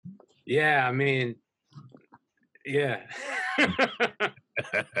Yeah, I mean, yeah.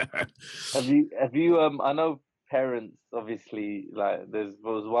 Have you I know parents obviously like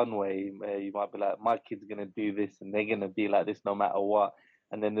was one way where you might be like, my kid's gonna do this and they're gonna be like this no matter what.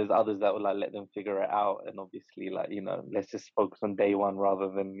 And then there's others that will like let them figure it out, and obviously like, let's just focus on day one rather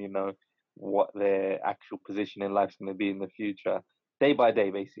than, what their actual position in life's gonna be in the future. Day by day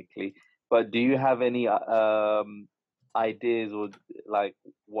basically. But do you have any ideas or like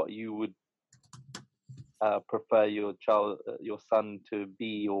what you would prefer your son to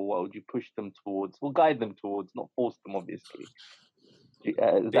be, or what would you push them towards, or guide them towards, not force them, obviously? Is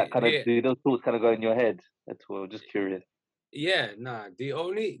that do those thoughts kind of go in your head at all? Just curious. Yeah, nah. The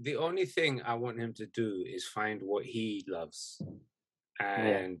only thing I want him to do is find what he loves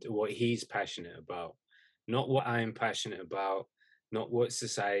and what he's passionate about, not what I'm passionate about, not what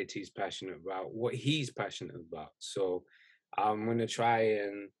society's passionate about, what he's passionate about. So I'm gonna try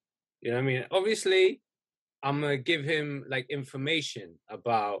and, obviously I'm gonna give him like information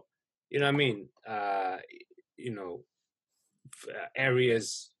about,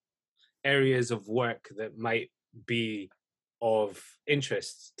 areas of work that might be of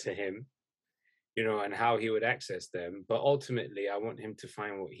interest to him, and how he would access them. But ultimately, I want him to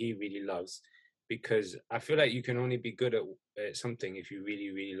find what he really loves, because I feel like you can only be good at something if you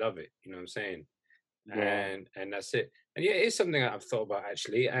really, really love it. You know what I'm saying? Yeah. And that's it. And yeah, it's something that I've thought about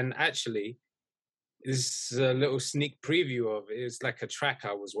actually. And actually, this is a little sneak preview of it. It's like a track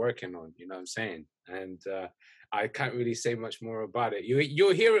I was working on. You know what I'm saying? And I can't really say much more about it.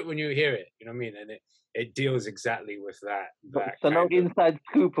 You'll hear it when you hear it. You know what I mean? And it deals exactly with that. So no inside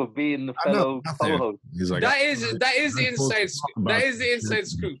scoop of being the fellow co-host. Like, that is the inside scoop. That is the inside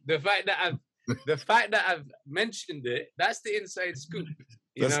scoop. The fact that I've mentioned it, that's the inside scoop.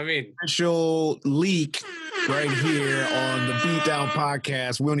 You know what I mean? Official leak right here on the BeatDown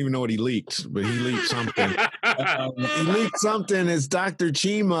Podcast. We don't even know what he leaked, but he leaked something. He leaked something. It's Dr.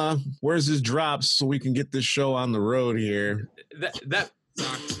 Chima. Where's his drops so we can get this show on the road here?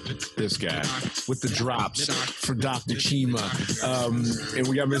 This guy with the drops for Dr. Chima. And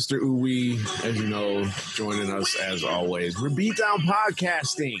we got Mr. Uwe, as you know, joining us as always. We're BeatDown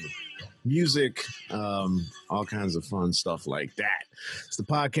Podcasting. Music, all kinds of fun stuff like that. It's the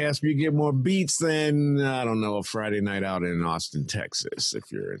podcast where you get more beats than, I don't know, a Friday night out in Austin, Texas,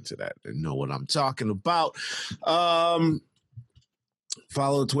 if you're into that and know what I'm talking about.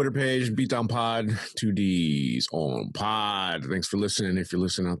 Follow the Twitter page, BeatDown Pod, 2 Ds on pod. Thanks for listening. If you're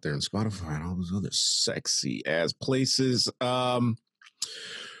listening out there on Spotify and all those other sexy ass places. Dr.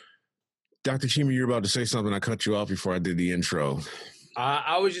 Chima, you're about to say something. I cut you off before I did the intro.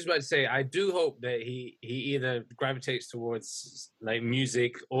 I was just about to say, I do hope that he either gravitates towards like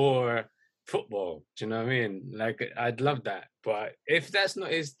music or football. Do you know what I mean? Like, I'd love that. But if that's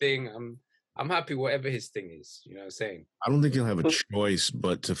not his thing, I'm happy whatever his thing is. You know what I'm saying? I don't think he'll have a choice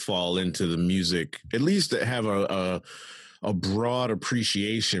but to fall into the music, at least to have a broad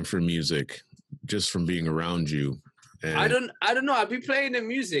appreciation for music just from being around you. And I don't know. I've been playing the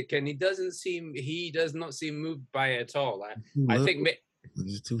music and he does not seem moved by it at all. I think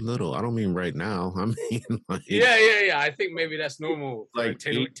he's too little. I don't mean right now. I mean like, yeah. I think maybe that's normal for like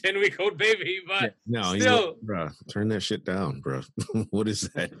a 10-week-old baby, but no, still, bro, turn that shit down, bro. What is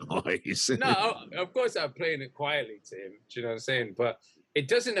that noise? No, of course I'm playing it quietly to him. Do you know what I'm saying? But it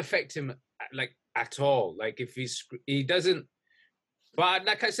doesn't affect him like at all. Like if he doesn't. But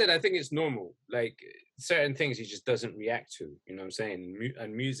like I said, I think it's normal. Like certain things he just doesn't react to. You know what I'm saying?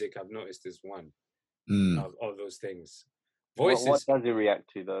 And music, I've noticed, is one of those things. Voices. What does he react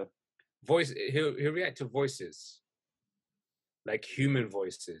to though? He'll react to voices, like human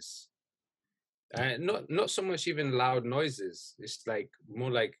voices. Not so much even loud noises. It's like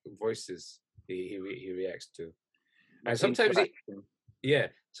more like voices he reacts to. And sometimes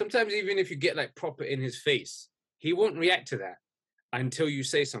sometimes even if you get like proper in his face, he won't react to that until you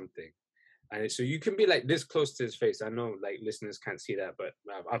say something. And so you can be like this close to his face. I know like listeners can't see that, but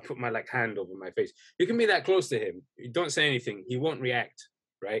I put my like hand over my face. You can be that close to him. You don't say anything. He won't react,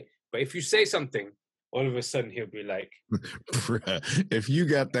 right? But if you say something, all of a sudden he'll be like... Bruh, if you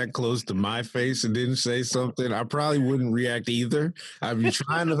got that close to my face and didn't say something, I probably wouldn't react either. I'd be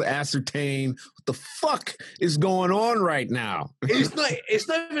trying to ascertain what the fuck is going on right now. It's not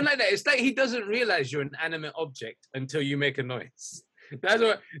even like that. It's like he doesn't realize you're an animate object until you make a noise.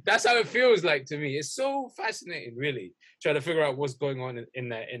 That's how it feels like to me. It's so fascinating, really, trying to figure out what's going on in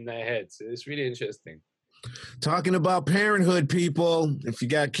their heads. It's really interesting. Talking about parenthood, people, if you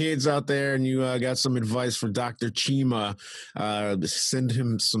got kids out there and you got some advice for Dr. Chima, send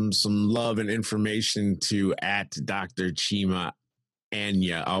him some love and information to @Dr. Chima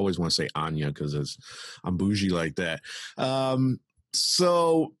Anya. I always want to say Anya because I'm bougie like that.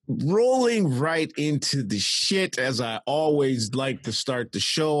 So rolling right into the shit, as I always like to start the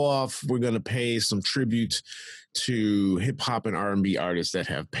show off, we're going to pay some tribute to hip hop and R&B artists that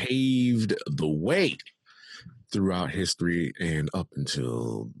have paved the way throughout history and up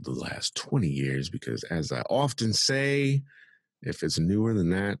until the last 20 years, because as I often say, if it's newer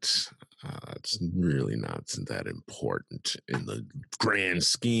than that, it's really not that important in the grand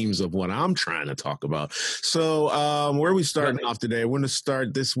schemes of what I'm trying to talk about. So where are we starting off today? We're going to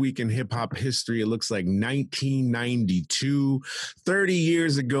start this week in hip-hop history. It looks like 1992, 30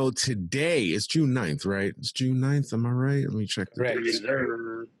 years ago today. It's June 9th, right? It's June 9th, am I right? Let me check the dates.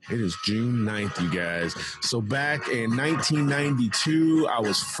 It is June 9th, you guys. So back in 1992, I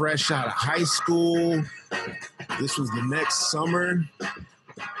was fresh out of high school. This was the next summer,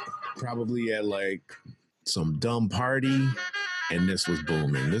 probably at like some dumb party, and this was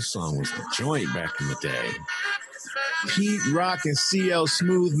booming. This song was the joint back in the day. Pete Rock and CL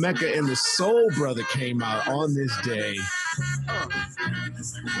Smooth, Mecca and the Soul Brother came out on this day.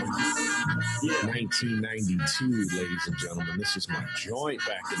 1992, ladies and gentlemen. This is my joint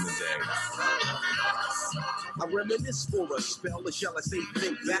back in the day. I reminisce for a spell, or shall I say,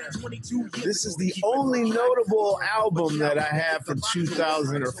 think back 22 years. This is the only notable album that I have for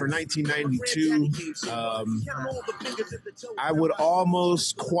 2000 or for 1992. I would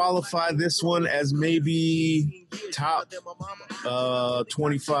almost qualify this one as maybe top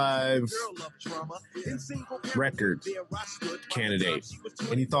 25 record candidate.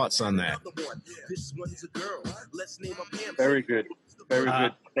 Any thoughts on that? Very good. Very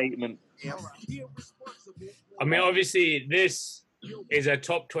good statement. I mean, obviously, this is a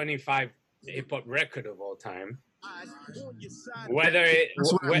top 25 hip-hop record of all time. Whether it...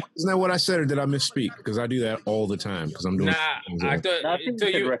 Isn't that what I said, or did I misspeak? Because I do that all the time. Because I'm doing... I thought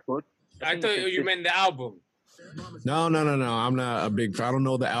you meant the album. No. I'm not a big... I don't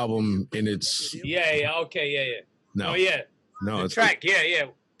know the album in its... Yeah. Okay, yeah. No. Oh, yeah. No, the track, yeah.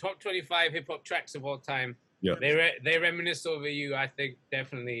 Top 25 hip-hop tracks of all time. Yeah. They reminisce over you, I think,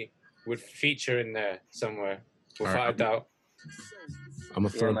 definitely would feature in there somewhere, without a doubt. I'm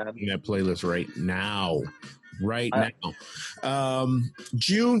going to throw in that playlist right now.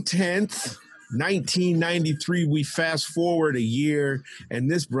 June 10th, 1993, we fast forward a year,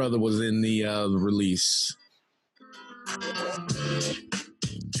 and this brother was in the release.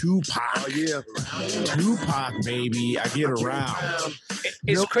 Tupac. Oh, yeah. Tupac, baby. I get around.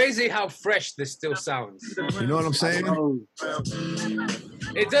 It's crazy how fresh this still sounds. You know what I'm saying?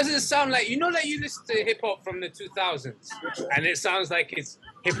 It doesn't sound like, like you listen to hip-hop from the 2000s, and it sounds like it's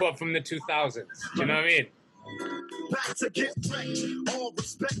hip-hop from the 2000s. Do you know what I mean?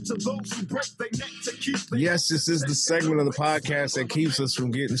 Yes, this is the segment of the podcast that keeps us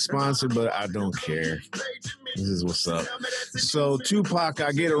from getting sponsored, but I don't care. This is what's up. So Tupac,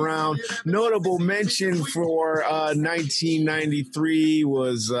 I get around. Notable mention for 1993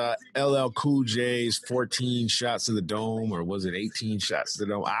 was LL Cool J's 14 shots to the dome, or was it 18 shots to the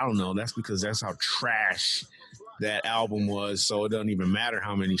dome? I don't know. That's because that's how trash that album was, so it doesn't even matter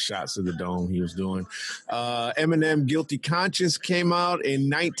how many shots to the dome he was doing. Eminem, Guilty Conscience came out in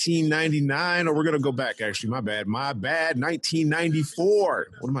 1999. Or we're going to go back, actually. My bad. 1994.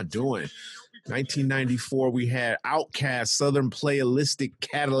 What am I doing? 1994, we had Outkast, Southern Playalistic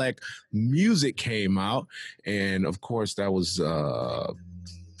Cadillac Music came out. And, of course, that was...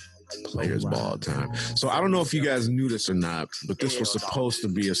 Players Ball time. So I don't know if you guys knew this or not, but this was supposed to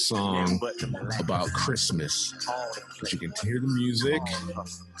be a song about Christmas. But you can hear the music.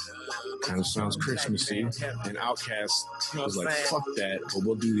 Kind of sounds Christmassy. And Outkast was like, fuck that, but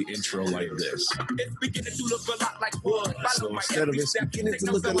we'll do the intro like this. So instead of it's beginning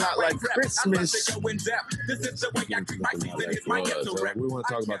to look a lot like Christmas, we want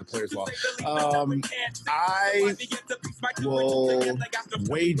to talk about the Players Ball. I will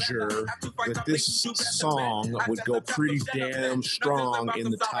wager that this song would go pretty damn strong in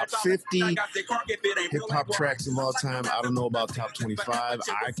the top 50 hip-hop tracks of all time. I don't know about top 25.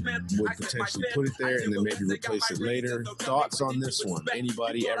 I would potentially put it there and then maybe replace it later. Thoughts on this one?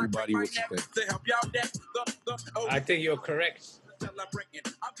 Anybody, everybody, what you think? I think you're correct.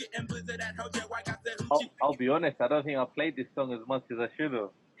 I'll be honest, I don't think I played this song as much as I should have.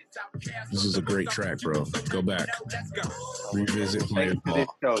 This is a great track, bro. Go back. Revisit Players Ball.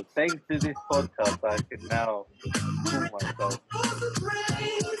 Thanks to this podcast, I can now fool myself.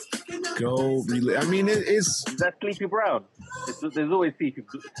 Go relay. I mean, it's... Is that Sleepy Brown? There's always Sleepy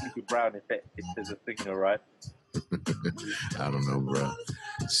Brown if there's a singer, right? I don't know, bro.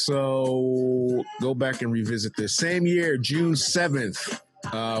 So go back and revisit this. Same year, June 7th,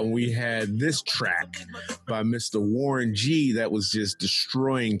 we had this track by Mr. Warren G that was just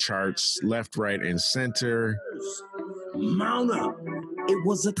destroying charts left, right, and center. Mount up. It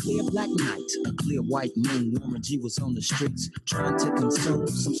was a clear black night, a clear white moon. Warren G was on the streets trying to consume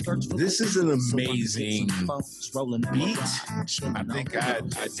some skirts. This is an amazing beat. I think I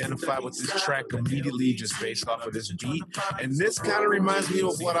identified with this track immediately just based off of this beat. And this kind of reminds me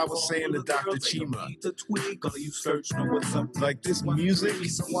of what I was saying to Dr. Chima. Like this music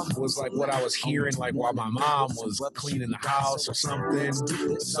was like what I was hearing like while my mom was cleaning the house or something.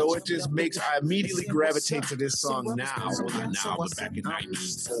 So it just makes, I immediately gravitate to this song now. Well, not now, but back in 94.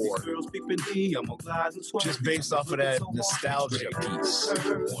 Just based off of that nostalgia piece.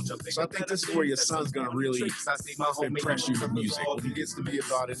 So I think this is where your son's going to really impress you with music. When he gets to be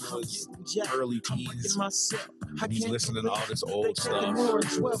about in those early teens, and he's listening to all this old stuff,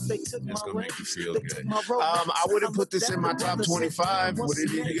 it's going to make you feel good. I wouldn't put this in my top 25. Would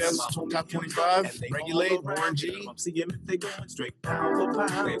it be you guys' top 25? Regulate, Warren G? It's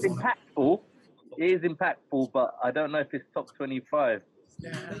impactful. It is impactful, but I don't know if it's top 25.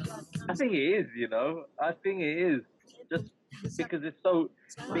 I think it is, you know. I think it is. Just because it's so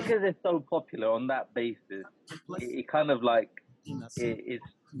popular on that basis. It kind of like it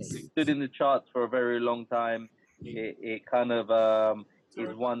stood in the charts for a very long time. It kind of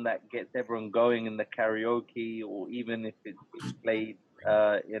is one that gets everyone going in the karaoke, or even if it's played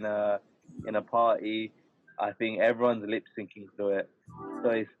in a party. I think everyone's lip syncing to it. So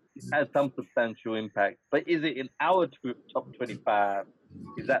it has some substantial impact. But is it in our top 25?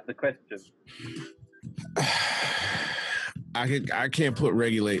 Is that the question? I can't put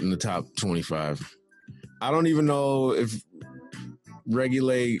Regulate in the top 25. I don't even know if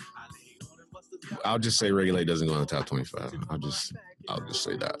Regulate. I'll just say Regulate doesn't go in the top 25. I'll just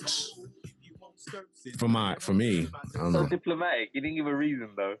say that. For me, I don't know. So diplomatic. You didn't give a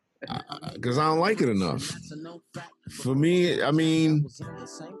reason though. Because I don't like it enough. For me, I mean,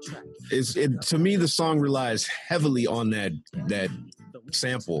 to me the song relies heavily on that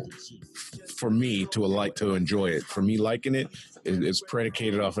sample. For me to enjoy it, for me liking it, it's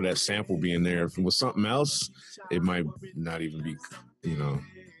predicated off of that sample being there. If it was something else, it might not even be,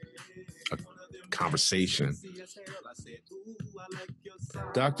 a conversation.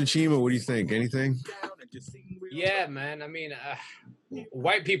 Dr. Chima, what do you think? Anything? Yeah, man. I mean,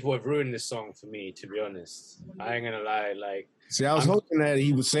 white people have ruined this song for me, to be honest. I ain't gonna lie. Like, see, I was hoping that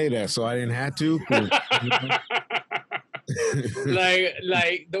he would say that, so I didn't have to.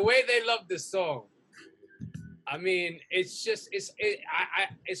 like the way they love this song. I mean, it's just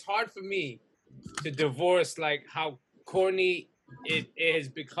it's hard for me to divorce like how corny it has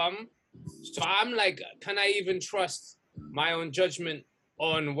become. So I'm like, can I even trust my own judgment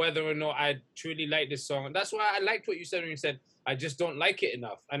on whether or not I truly like this song? And that's why I liked what you said when you said I just don't like it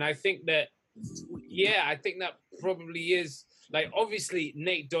enough. And I think that, yeah, I think that probably is, like, obviously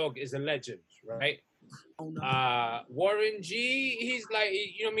Nate Dogg is a legend, right? Warren G, he's like,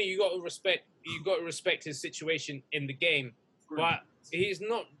 you know what I mean? You got to respect his situation in the game, but he's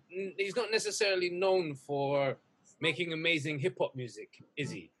not necessarily known for making amazing hip hop music,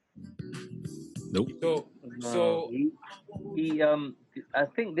 is he? Nope. So he I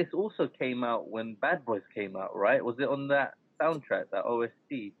think this also came out when Bad Boys came out, right? Was it on that soundtrack, that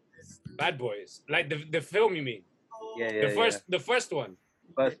OST? Bad Boys, like the film, you mean? Yeah. The first one.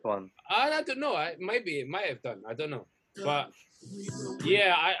 First one. I don't know. It might have done. I don't know. But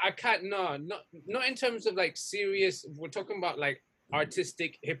yeah, I can't. No, not in terms of like serious. We're talking about like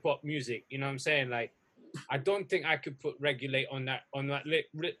artistic hip hop music. You know what I'm saying? Like, I don't think I could put Regulate on that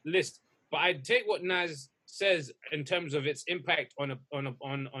list. But I take what Naz says in terms of its impact on a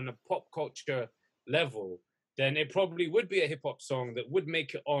pop culture level. Then it probably would be a hip hop song that would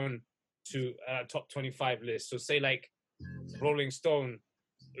make it on to a top 25 list. So say like Rolling Stone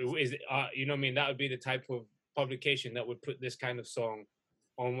is, you know what I mean? That would be the type of publication that would put this kind of song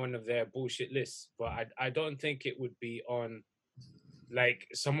on one of their bullshit lists. But I don't think it would be on like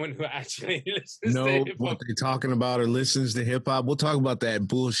someone who actually listens to hip-hop. What they're talking about or listens to hip-hop. We'll talk about that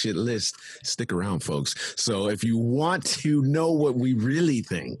bullshit list. Stick around, folks. So if you want to know what we really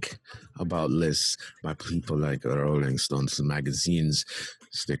think about lists by people like Rolling Stones and magazines,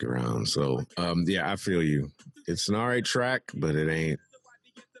 stick around. So, yeah, I feel you. It's an all right track, but it ain't.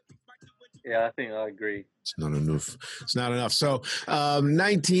 Yeah, I think I agree. It's not enough. So,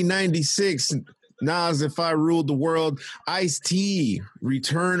 1996, Nas, If I Ruled the World. Ice-T,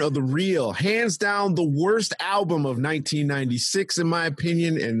 Return of the Real. Hands down the worst album of 1996, in my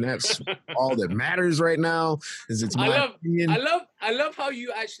opinion, and that's all that matters right now. Is it's my opinion. I love how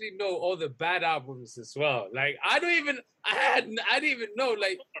you actually know all the bad albums as well. Like I didn't even know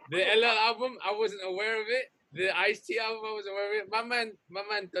like the LL album. I wasn't aware of it. The Ice-T album, I wasn't aware of it. My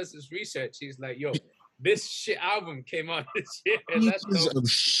man does his research. He's like, yo, this shit album came out this year. Pieces of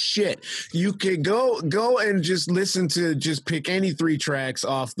shit. You can go and just listen to, just pick any 3 tracks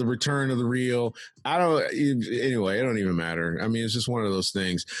off the Return of the Real. Anyway, it don't even matter. I mean, it's just one of those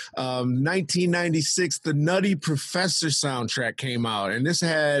things. 1996, the Nutty Professor soundtrack came out, and it's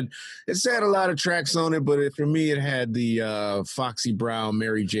had a lot of tracks on it, but for me, it had the Foxy Brown,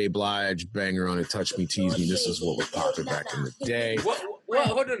 Mary J. Blige banger on it, Touch Me, Tease Me. This is what was popular back in the day. What?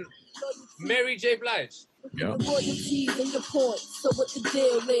 Hold on. Mary J. Blige. Yeah. So what the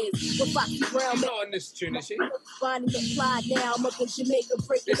deal is? With Foxy Brown, she's not on this tune, is she?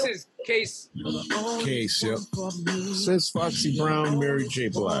 This is Case. Case, yep. Says Foxy Brown, Mary J.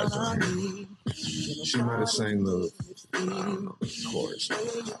 Blige on here. She might have sang the, I don't know, the chorus.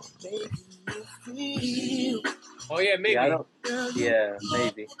 Oh yeah, maybe. Yeah,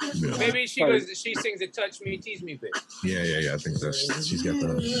 maybe. Yeah. Maybe she sings the Touch Me, Tease Me bit. Yeah. I think she's got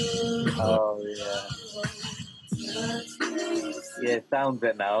the. Oh yeah. Yeah, sounds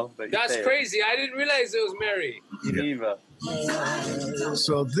it now. But that's crazy. I didn't realize it was Mary. You neither.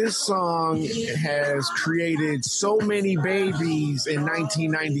 So this song has created so many babies in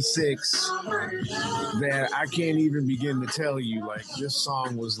 1996 that I can't even begin to tell you. Like, this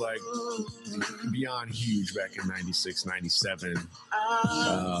song was like beyond huge back in 96, 97.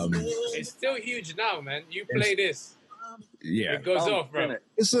 It's still huge now, man. You play this. Yeah. It goes off, bro.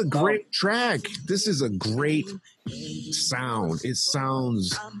 It's a great track. This is a great sound. It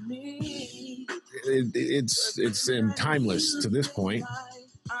sounds... It's timeless to this point,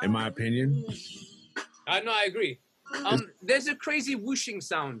 in my opinion. No, I agree. There's a crazy whooshing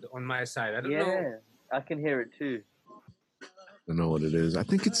sound on my side. I don't know. Yeah, I can hear it too. I don't know what it is. I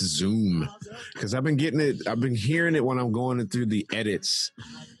think it's Zoom, because I've been hearing it when I'm going through the edits.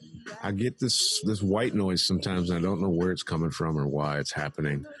 I get this white noise sometimes, and I don't know where it's coming from or why it's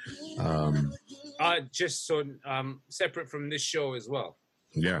happening. Just so separate from this show as well.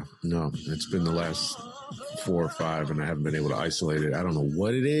 Yeah, no, it's been the last 4 or 5, and I haven't been able to isolate it. I don't know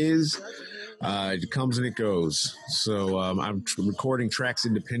what it is. It comes and it goes. So I'm recording tracks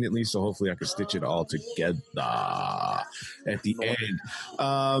independently, so hopefully I can stitch it all together at the end.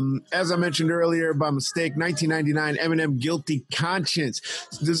 As I mentioned earlier, by mistake, 1999, Eminem, Guilty Conscience.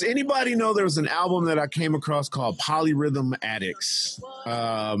 Does anybody know there was an album that I came across called Polyrhythm Addicts?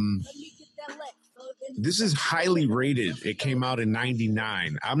 This is highly rated. It came out in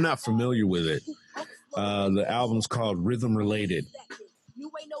 99. I'm not familiar with it. The album's called Rhythm Related.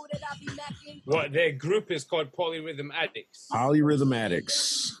 What, their group is called Polyrhythm Addicts? Polyrhythm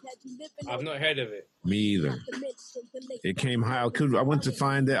Addicts. I've not heard of it. Me either. It came high. I went to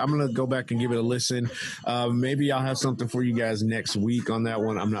find it. I'm going to go back and give it a listen. Maybe I'll have something for you guys next week on that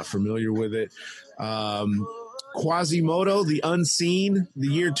one. I'm not familiar with it. Quasimodo, The Unseen, the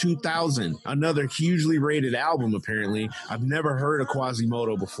year 2000. Another hugely rated album, apparently. I've never heard of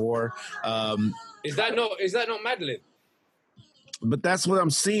Quasimodo before. Is that not Madeline? But that's what I'm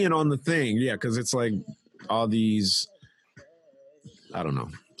seeing on the thing. Yeah, because it's like all these... I don't know.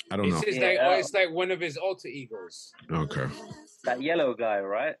 It's like one of his alter egos. Okay. That yellow guy,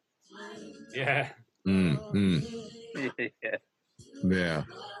 right? Yeah. Yeah.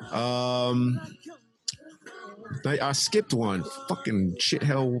 I skipped one. Fucking shit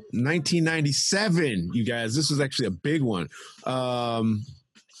hell. 1997, you guys. This is actually a big one.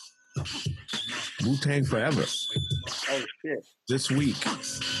 Wu-Tang Forever. Oh, shit. This week.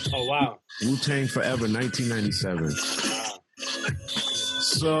 Oh, wow. Wu-Tang Forever, 1997.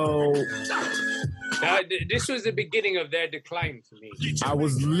 So... this was the beginning of their decline to me. I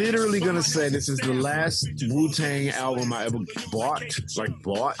was literally going to say this is the last Wu-Tang album I ever bought.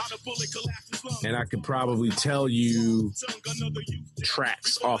 And I could probably tell you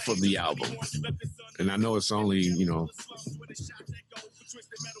tracks off of the album. And I know it's only,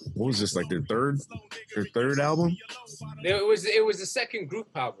 what was this, like their third album? It was the second group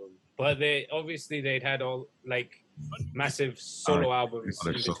album, but they'd had all like massive solo albums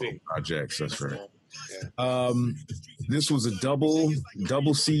in between. Projects, that's right. Yeah. This was a double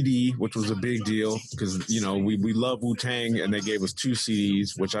CD, which was a big deal because we love Wu-Tang, and they gave us 2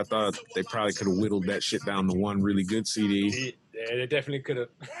 CDs, which I thought they probably could have whittled that shit down to one really good CD. Yeah, they definitely could have.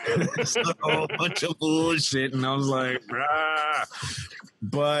 It's a whole bunch of bullshit, and I was like,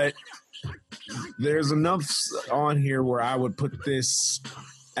 but there's enough on here where I would put this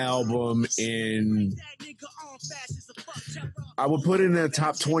album in. I would put it in the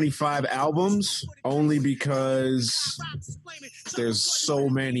top 25 albums only because there's so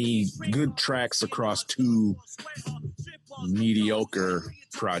many good tracks across two mediocre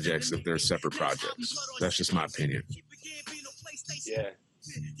projects if they're separate projects. That's just my opinion. Yeah.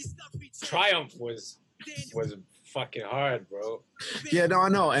 Triumph was fucking hard, bro. Yeah, no, I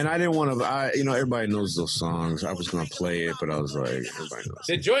know, and I didn't want to. Everybody knows those songs. I was gonna play it, but I was like, everybody knows.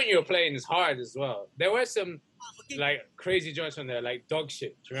 The joint you're playing is hard as well. There were some like crazy joints on there, like Dog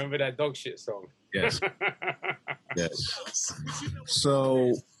Shit. Do you remember that Dog Shit song? Yes. Yes.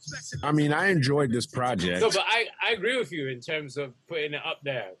 So, I mean, I enjoyed this project. No, but I agree with you in terms of putting it up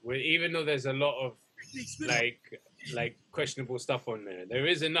there. Even though there's a lot of like questionable stuff on there, there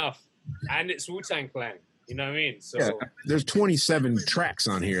is enough, and it's Wu-Tang Clan. You know what I mean? So yeah, there's 27 tracks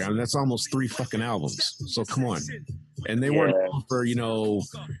on here. I mean, that's almost 3 fucking albums. So come on. And they weren't for,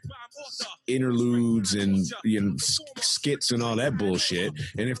 interludes and skits and all that bullshit.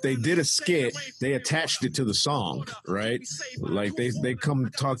 And if they did a skit, they attached it to the song, right? Like they come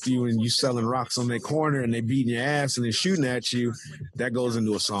talk to you and you selling rocks on their corner and they beating your ass and they're shooting at you. That goes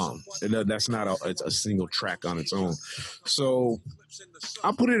into a song. That's not a single track on its own. So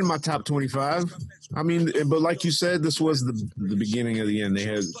I'll put it in my top 25. I mean, but like you said, this was the beginning of the end. They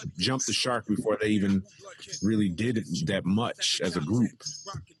had jumped the shark before they even really did it that much as a group.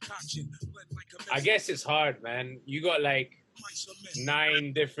 I guess it's hard, man. You got like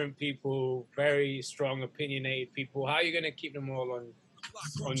 9 different people, very strong, opinionated people. How are you gonna keep them all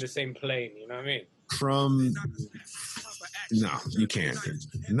on the same plane? You know what I mean? No, you can't.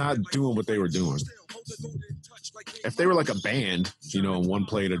 Not doing what they were doing. If they were like a band, and one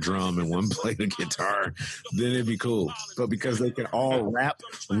played a drum and one played a guitar, then it'd be cool. But because they can all rap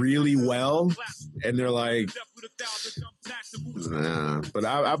really well, and they're like, nah. But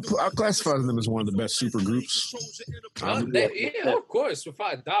I'll classify them as one of the best super groups. Yeah, of course,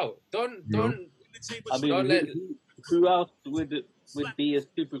 without a doubt. Who else would be a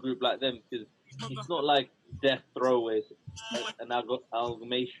super group like them? Because it's not like Death Row is an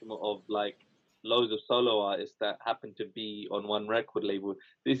amalgamation of like loads of solo artists that happen to be on one record label.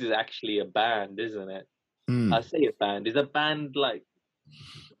 This is actually a band, isn't it? I say a band. Is a band like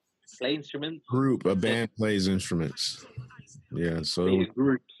play instruments? A band plays instruments. Yeah, so a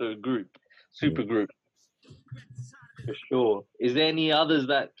group, super group for sure. Is there any others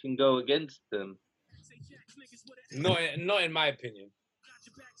that can go against them? Not in my opinion.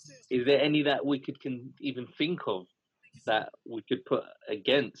 Is there any that we can even think of that we could put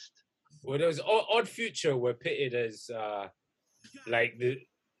against? Well, there was Odd Future were pitted as like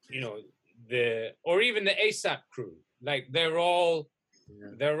or even the ASAP crew. Like they're all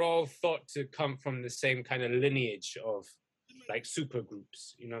thought to come from the same kind of lineage of like super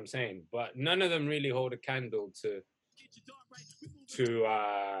groups. You know what I'm saying? But none of them really hold a candle to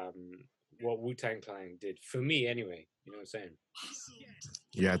what Wu-Tang Clan did, for me anyway. You know what I'm saying?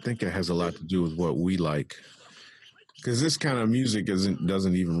 Yeah, I think it has a lot to do with what we like. Because this kind of music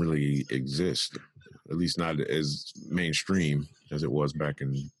doesn't even really exist, at least not as mainstream as it was back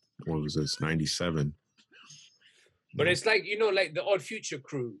in, what was this, 97. But it's like, like the Odd Future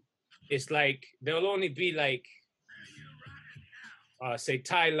crew, it's like there'll only be like, say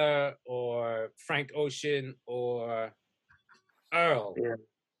Tyler or Frank Ocean or Earl,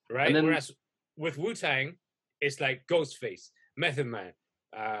 right? Then, whereas with Wu-Tang, it's like Ghostface, Method Man,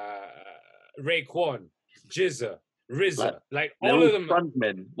 Raekwon, Jizza, RZA, like all of them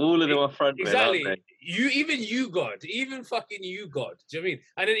frontmen. All of them are frontmen. Exactly. Even fucking you God. Do you know what I mean?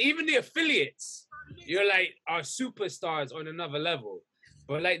 And then even the affiliates, you're like are superstars on another level.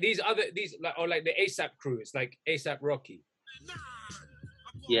 But like the ASAP crew, it's like ASAP Rocky.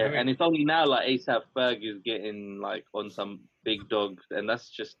 Yeah, and it's only now like ASAP Ferg is getting like on some big dogs, and that's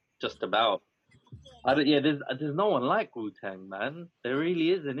just about. There's no one like Wu-Tang, man. There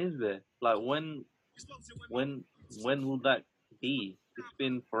really isn't, is there? Like when will that be? It's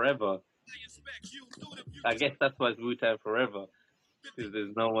been forever. I guess that's why it's Wu-Tang forever, because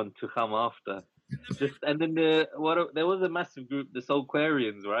there's no one to come after. And then there was a massive group, the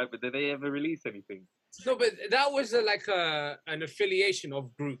Soulquarians, right? But did they ever release anything? No, but that was an affiliation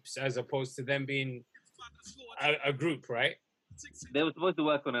of groups as opposed to them being a group, right? They were supposed to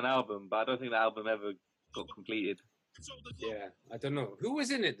work on an album, but I don't think the album ever got completed. Yeah, I don't know who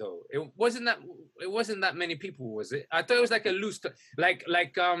was in it though. It wasn't that many people, was it? I thought it was like a loose, like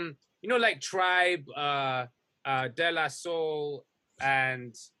Tribe, De La Soul,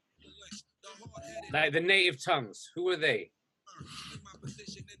 and like the Native Tongues. Who were they?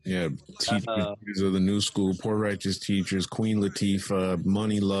 Yeah, teachers of the new school, Poor Righteous Teachers, Queen Latifah,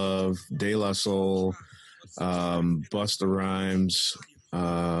 Money Love, De La Soul, Busta Rhymes.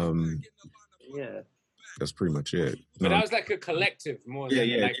 Yeah. That's pretty much it. But that was like a collective more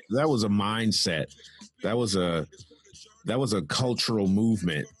than like that was a mindset. That was a cultural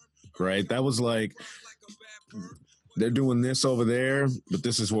movement, right? That was like they're doing this over there, but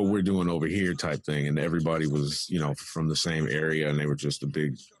this is what we're doing over here type thing. And everybody was, from the same area, and they were just a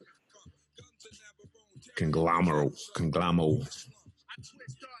big conglomerate.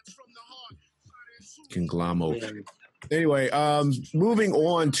 Anyway, moving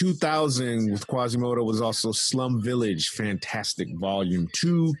on, 2000 with Quasimodo was also Slum Village. Fantastic Volume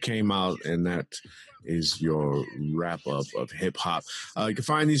 2 came out, and that is your wrap-up of hip-hop. You can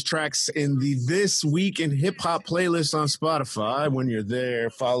find these tracks in the This Week in Hip-Hop playlist on Spotify. When you're there,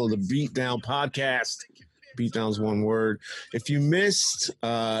 follow the BeatDown Podcast. BeatDown's one word. If you missed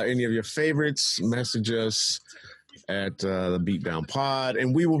any of your favorites, message us at the BeatDown Pod,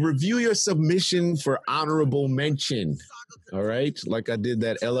 and we will review your submission for honorable mention. All right, like I did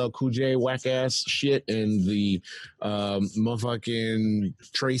that LL Cool J whack ass shit and the motherfucking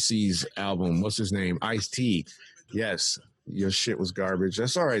Tracy's album. What's his name? Ice-T. Yes, your shit was garbage.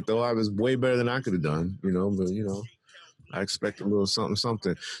 That's all right though. I was way better than I could have done. But I expect a little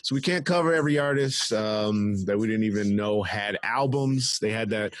something. So we can't cover every artist that we didn't even know had albums. They had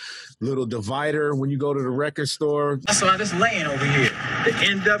that little divider when you go to the record store. I saw this laying over here. The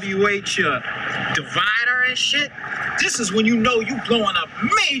NWH divider and shit. This is when you know you blowing up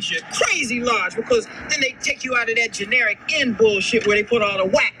major, crazy large, because then they take you out of that generic N bullshit where they put all the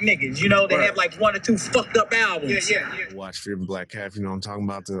whack niggas. They have like one or two fucked up albums. Yeah. Watch Fear the Black Calf, what I'm talking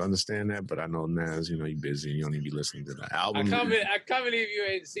about, to understand that. But I know Naz, you busy and you don't even be listening to the album. I can't believe you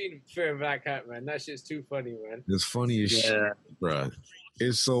ain't seen Fear the Black Calf, man. That shit's too funny, man. It's funny as shit, bruh.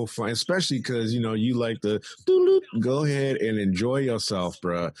 It's so fun, especially because, you like to go ahead and enjoy yourself,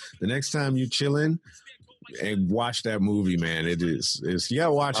 bruh. The next time you chilling, and watch that movie, man. It's you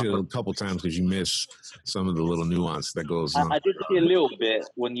gotta watch it a couple times because you miss some of the little nuance that goes on. I did see a little bit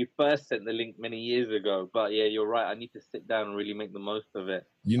when you first sent the link many years ago, but yeah, you're right. I need to sit down and really make the most of it.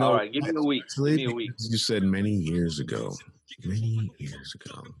 All right, give me a week. Give me a week. You said many years ago. Many years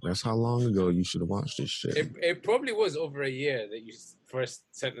ago. That's how long ago you should have watched this shit. It probably was over a year that you first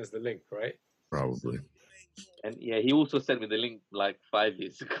sent us the link, right? Probably. And yeah, he also sent me the link like 5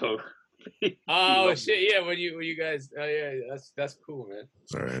 years ago. Oh shit! Yeah, when you guys, that's cool, man.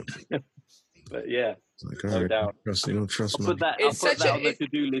 All right, but yeah, like, all right, you don't trust me. I'll put that on the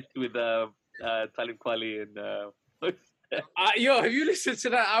to-do list with Talib Kweli and. Yo, have you listened to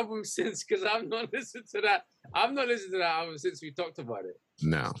that album since? Because I've not listened to that. I've not listened to that album since we talked about it.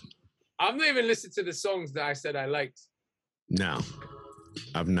 No, I've not even listened to the songs that I said I liked. No,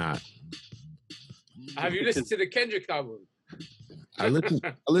 I've not. Have you listened to the Kendrick album? I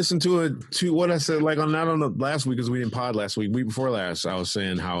listened to it to what I said, like not on the last week because we didn't pod last week before last. I was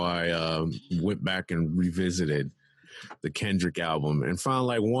saying how I went back and revisited the Kendrick album and found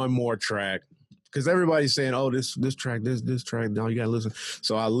like one more track because everybody's saying, "Oh, this track, this track." No, you gotta listen.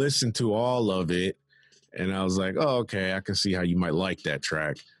 So I listened to all of it, and I was like, "Oh, okay, I can see how you might like that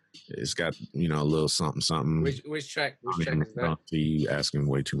track." It's got a little something. Which track? Which track is that? You asking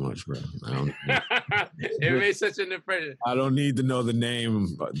way too much, bro. It made such an impression. I don't need to know the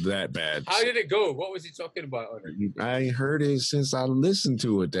name that bad. How did it go? What was he talking about on it? I ain't heard it since I listened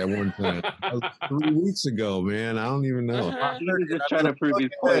to it that one time. 3 weeks ago, man. I don't even know. He's just trying to prove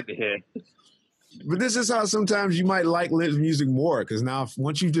his point here. But this is how sometimes you might like music more because now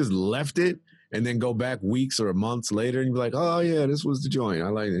once you just left it. And then go back weeks or months later and you'd be like, oh, yeah, this was the joint. I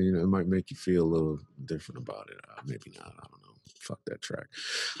like it. It might make you feel a little different about it. Maybe not. I don't know. Fuck that track.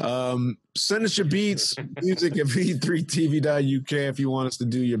 Send us your beats, music at v3tv.uk if you want us to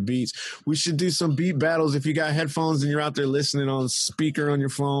do your beats. We should do some beat battles. If you got headphones and you're out there listening on speaker on your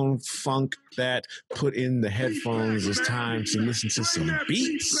phone, funk that, put in the headphones. It's time to listen to some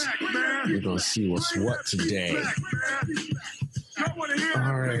beats. We're going to see what's what today.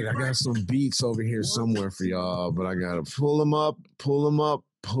 All right, I got some beats over here somewhere for y'all, but I got to pull them up.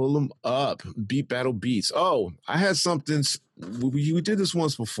 Beat battle beats. Oh, I had something. We did this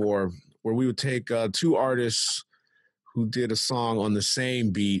once before where we would take two artists who did a song on the same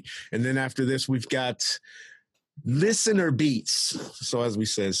beat. And then after this, we've got listener beats. So as we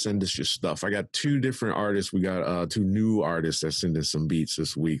said, send us your stuff. I got two different artists. We got two new artists that send us some beats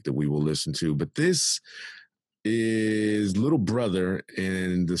this week that we will listen to. But this is Little Brother,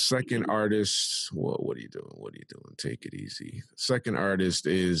 and the second artist, what are you doing? Take it easy. Second artist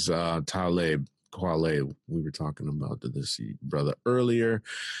is Talib Quale. We were talking about this brother earlier.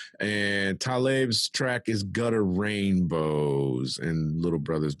 And Talib's track is Gutter Rainbows and Little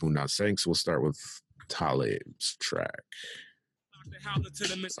Brother's Boondock Saints. We'll start with Talib's track. Oh,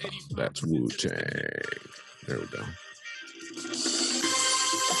 that's Wu-Tang. There we go.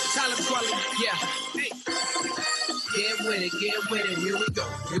 Talib Kweli, yeah. Hey. Get with it, here we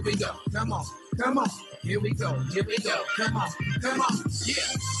go, come on, here we go, come on, yeah.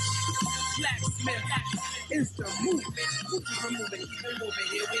 Blacksmith is the movement, we're moving,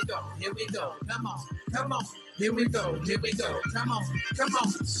 here we go, come on, here we go, come on,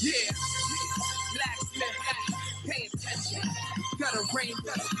 yeah. Blacksmith, pay attention, got a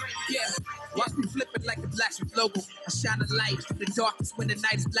rainbow, yeah. Watch me flip it like a Blacksmith logo. I shine a light in the darkness when the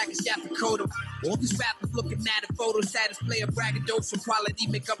night is black as Dakota. All these rappers looking at a photo, status play a braggadocio quality,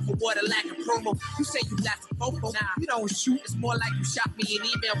 make up for what a lack of promo. You say you got the vocal, nah, you don't shoot. It's more like you shot me an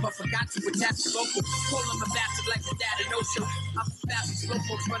email but forgot to attach the vocal. Call him a bastard like the dad of no show. I'm fast and slow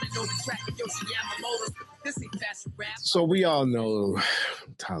folks running on the track of Yoshi Yamamoto. This ain't fast rap. So we all know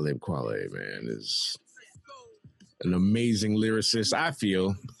Talib Kweli, man, is an amazing lyricist, I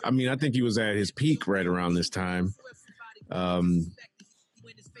feel. I mean, I think he was at his peak right around this time. I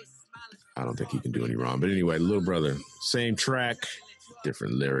don't think he can do any wrong. But anyway, Little Brother, same track,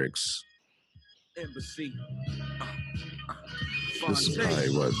 different lyrics. This is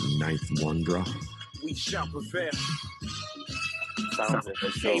probably, what, 9th one drop? We shall prevail.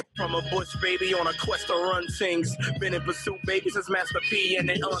 Came from a bush baby on a quest to run things. Been in pursuit, baby, since Master P and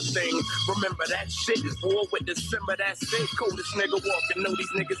the thing. Remember that shit? War with December, that's it. Coldest nigga walking. Know these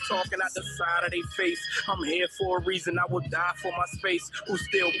niggas talking out the side of their face. I'm here for a reason. I will die for my space. Who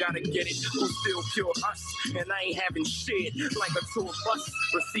still gotta get it? Who still pure us? And I ain't having shit like a tour bus.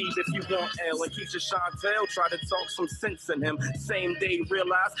 Receive if you want L. And Keisha Chantel try to talk some sense in him. Same day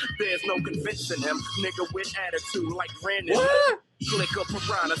realize there's no convincing him. Nigga with attitude like Brandon. Click up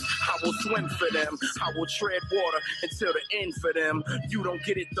piranhas, I will swim for them. I will tread water until the end for them. You don't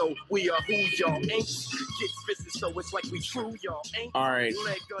get it though, we are who y'all ain't. Get business so it's like we true, y'all ain't. All right.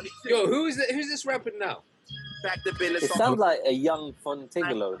 Yo, who's this rapping now? Back to business. It sounds like a young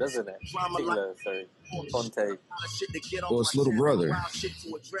Fontigolo, doesn't it? Fontigolo, sorry. Fonte. Well, it's Little Brother.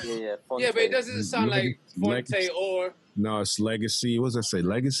 Yeah, Fonte. Yeah, but it doesn't sound like Fonte or... No, it's Legacy. What does that say?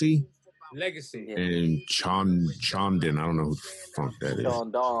 Legacy? Legacy. Yeah. And Chandon. I don't know who the fuck that is.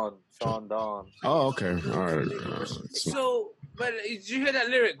 Sean Don. Oh, okay. All right. So, but did you hear that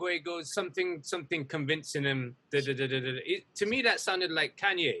lyric where it goes something convincing him? To me, that sounded like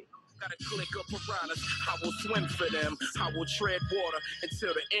Kanye. Gotta click up piranhas, I will swim for them. I will tread water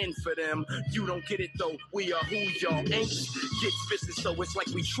until the end for them. You don't get it though, we are who y'all ain't. Get business so it's like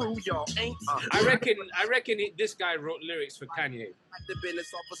we true, y'all ain't. I reckon this guy wrote lyrics for Kanye. The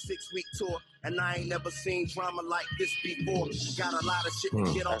business off a 6-week tour, and I ain't never seen drama like this before. Got a lot of shit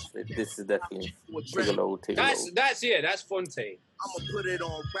to get off. This is definitely Tigolo. That's Fonte. I'ma put it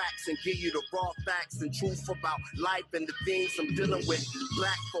on racks and give you the raw facts and truth about life and the things I'm dealing with.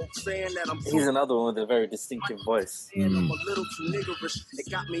 Black folks saying that I'm. He's another one with a very distinctive voice. I'm a little too niggerish.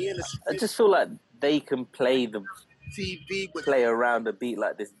 It got me in the I just feel like they can play around a beat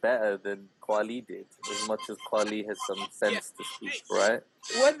like this better than Kweli did, as much as Kweli has some sense to speak, right?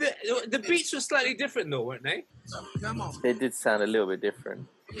 Well, the beats were slightly different though, weren't they? They did sound a little bit different.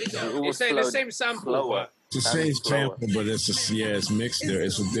 You're saying the same sample. Slower. It's the same sample, but it's mixed there.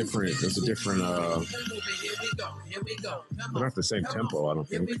 It's a different. But not the same tempo, I don't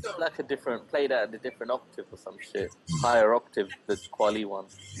think. Like played at a different octave or some shit. Higher octave than Kweli one.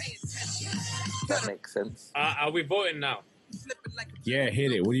 That makes sense. Are we voting now? Yeah,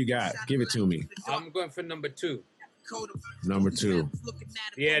 hit it. What do you got? Give it to me. I'm going for number 2. Number 2.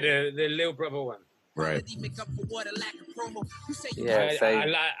 Yeah, the Lil Brother one. Right. Yeah,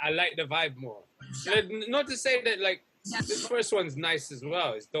 I like the vibe more. Not to say that like this first one's nice as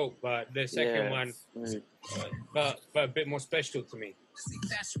well. It's dope, but the second one, but a bit more special to me.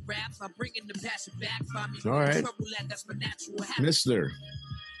 All right, Mister.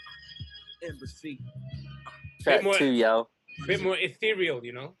 Track 2, yo. Bit more ethereal,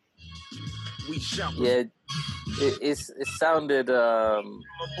 you know. Yeah, it sounded a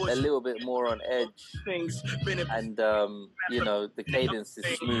little bit more on edge, and the cadence is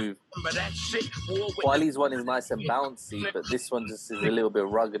smooth. Kweli's one is nice and bouncy, but this one just is a little bit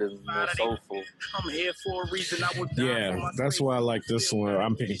rugged and more soulful. Yeah, that's why I like this one.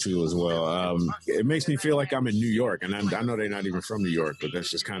 I'm picking 2 as well. It makes me feel like I'm in New York, and I know they're not even from New York, but that's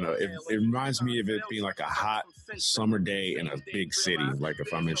just kind of it reminds me of it being like a hot summer day in a big city, like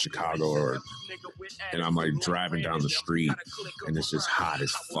if I'm in Chicago and I'm like driving driving down the street and it's just hot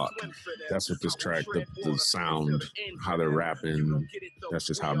as fuck. That's what this track, the sound, how they're rapping, that's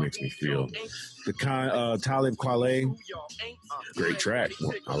just how it makes me feel. The Talib Kweli, great track.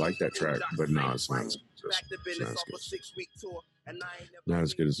 I like that track, but no, it's not as not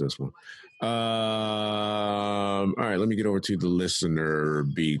as good as this one. All right, let me get over to the listener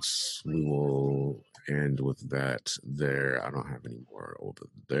beats. We will end with that there. I don't have any more over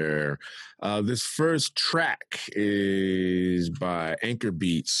there. This first track is by Anchor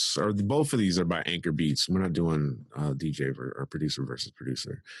Beats, or both of these are by Anchor Beats. We're not doing DJ or producer versus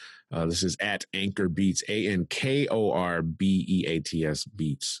producer. This is at Anchor Beats, ANKORBEATS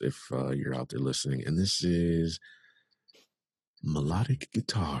Beats, if you're out there listening. And this is melodic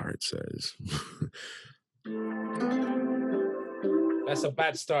guitar, it says. That's a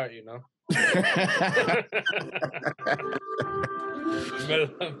bad start, you know.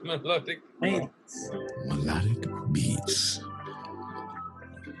 Melodic beats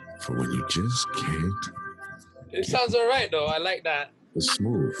for when you just can't. It sounds all right though. I like that. It's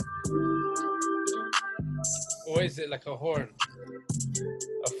smooth. Or is it like a horn?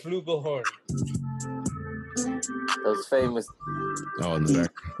 A flugelhorn. Those famous in the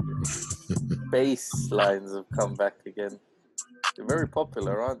back. bass lines have come back again. They're very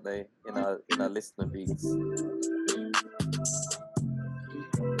popular, aren't they? In our listener beats.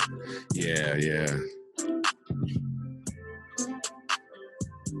 Yeah.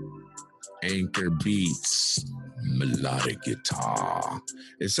 Anchor Beats, melodic guitar.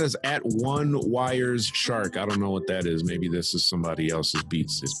 It says at One Wires Shark. I don't know what that is. Maybe this is somebody else's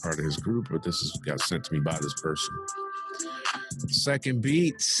beats. It's part of his group, but this got sent to me by this person. Second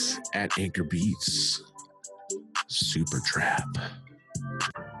beat at Anchor Beats, Super Trap.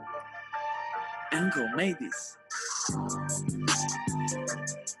 Angle made this.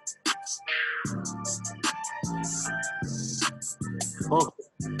 Oh.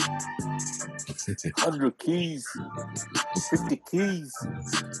 100 keys, 50 keys,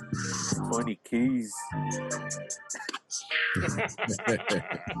 20 keys.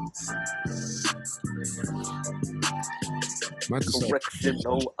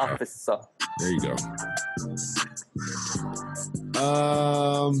 Correctional officer. There you go.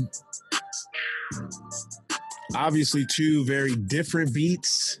 Obviously, two very different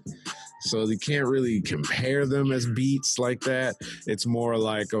beats, so you can't really compare them as beats like that. It's more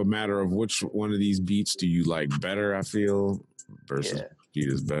like a matter of which one of these beats do you like better, I feel, versus beat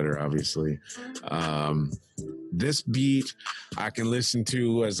is better, obviously. This beat I can listen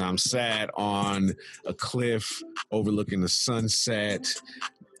to as I'm sat on a cliff overlooking the sunset.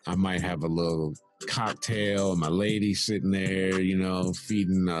 I might have a little cocktail, my lady sitting there,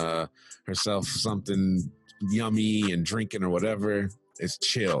 feeding herself something yummy and drinking or whatever. It's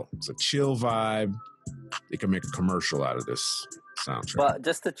chill. It's a chill vibe. They can make a commercial out of this soundtrack. But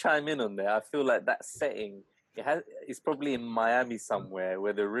just to chime in on there, I feel like that setting, it's probably in Miami somewhere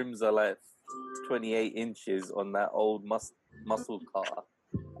where the rims are like 28 inches on that old muscle car.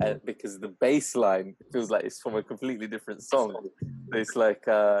 Because the bass line feels like it's from a completely different song. It's like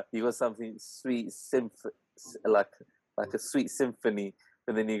you got something sweet, like a sweet symphony,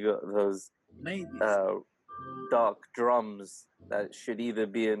 but then you got those dark drums that should either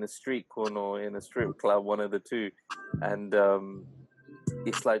be in a street corner or in a strip club, one of the two. And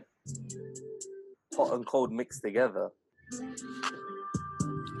it's like hot and cold mixed together.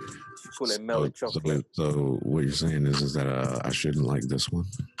 Call it melted chocolate. So what you're saying is that I shouldn't like this one.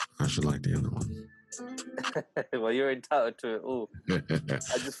 I should like the other one. Well, you're entitled to it all. I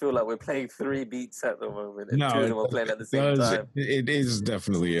just feel like we're playing three beats at the moment, and two of them are playing at the same time. It is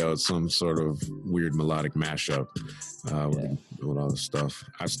definitely some sort of weird melodic mashup with all this stuff.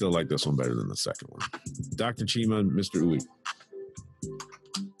 I still like this one better than the second one. Dr. Chima, Mr. Uwe.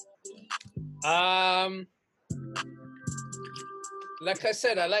 Like I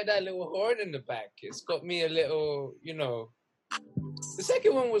said, I like that little horn in the back. It's got me a little, The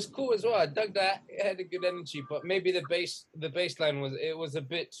second one was cool as well. I dug that. It had a good energy, but maybe the bass line was a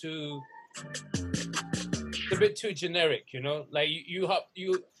bit too generic, Like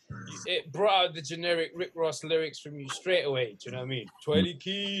it brought out the generic Rick Ross lyrics from you straight away. Do you know what I mean? 20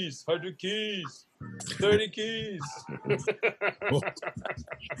 keys, 100 keys, 30 keys.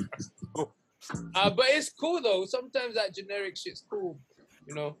 But it's cool though. Sometimes that generic shit's cool,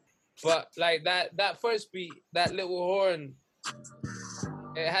 But like that first beat, that little horn,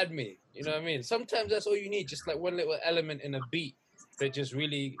 it had me. You know what I mean? Sometimes that's all you need, just like one little element in a beat that just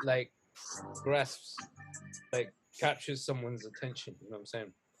really like grasps, like captures someone's attention. You know what I'm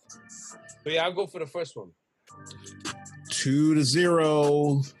saying? But yeah, I'll go for the first one.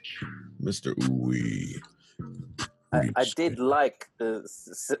 2-0, Mr. Uwe. I did like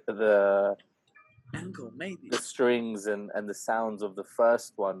the Angle, maybe. the strings and the sounds of the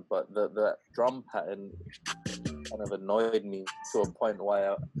first one, but the drum pattern kind of annoyed me to a point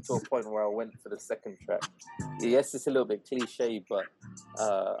where I went for the second track. Yes, it's a little bit cliche, but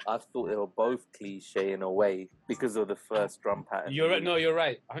I thought they were both cliche in a way because of the first drum pattern. You're right. No, you're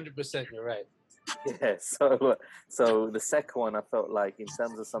right. 100%. You're right. Yeah, so the second one, I felt like in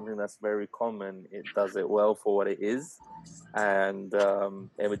terms of something that's very common, it does it well for what it is, and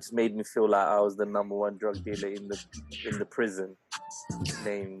it just made me feel like I was the number one drug dealer in the prison,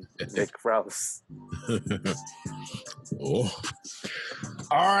 named Nick Rouse. Oh,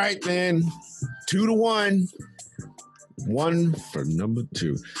 all right, then. 2-1. 1 for number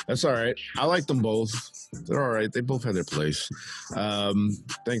 2. That's all right. I like them both. They're all right. They both have their place.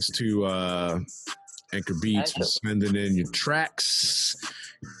 Thanks to Anchor Beats for sending in your tracks.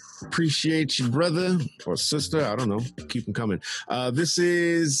 Appreciate you, brother or sister. I don't know. Keep them coming. This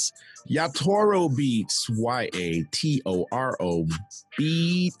is Yatoro Beats. Yatoro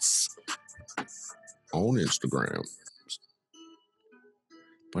Beats on Instagram.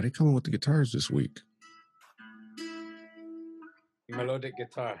 But they coming with the guitars this week. Melodic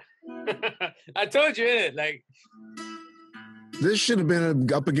guitar. I told you, innit? Like, this should have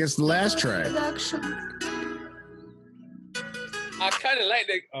been up against the last track. I kind of like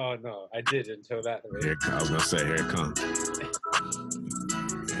the. Oh no, I did until that. Here, I was gonna say, here it comes.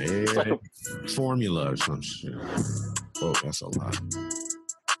 Hey, formula or some shit. Oh, that's a lot.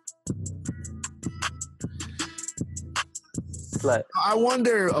 Like, I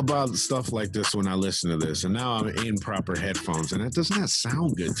wonder about stuff like this when I listen to this, and now I'm in proper headphones, and it does not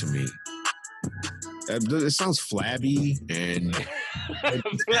sound good to me. It sounds flabby and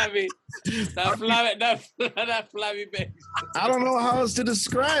flabby. That flabby bass. I don't know how else to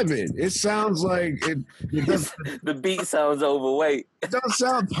describe it. It sounds like it does, the beat sounds overweight. It doesn't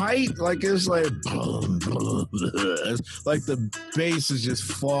sound tight. Like it's like the bass is just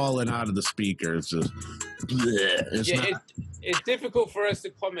falling out of the speaker. It's just it's difficult for us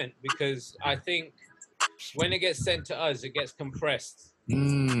to comment because I think when it gets sent to us, it gets compressed.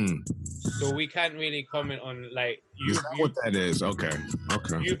 So we can't really comment on like you. Is that what that is? Okay.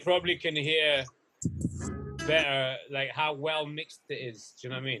 You probably can hear better like how well mixed it is. Do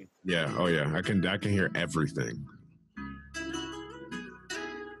you know what I mean? Yeah. Oh yeah. I can hear everything.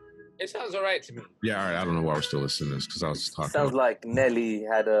 It sounds all right to me. Yeah. All right. I don't know why we're still listening to this because I was talking. Sounds like Nelly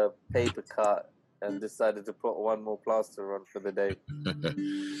had a paper cut and decided to put one more plaster on for the day.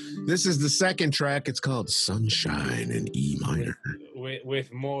 This is the second track. It's called Sunshine in E minor.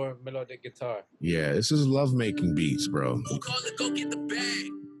 With more melodic guitar. Yeah, this is love-making beats, bro. Who called it? Go get the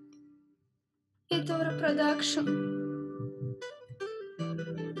bag. BeatDown Production.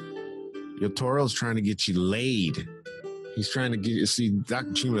 Yo, Toro's trying to get you laid. He's trying to get you. See,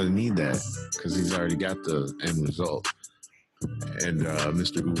 Dr. Chima doesn't need that because he's already got the end result. And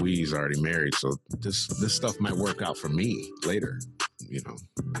Mr. Uwee's already married, so this stuff might work out for me later, you know.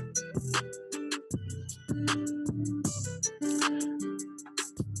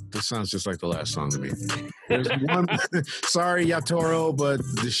 This sounds just like the last song to me. There's one. Sorry, Yatoro, but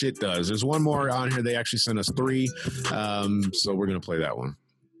the shit does. There's one more on here. They actually sent us 3, so we're gonna play that one.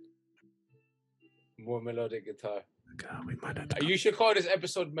 More melodic guitar. God, we might have you should call this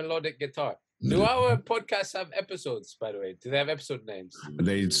episode Melodic Guitar. Do our podcasts have episodes, by the way? Do they have episode names?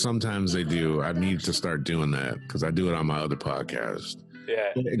 Sometimes they do. I need to start doing that because I do it on my other podcast.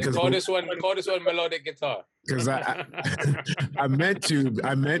 Yeah. Call this one Melodic Guitar. Because I meant to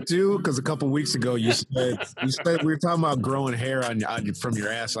because a couple weeks ago you said we were talking about growing hair from your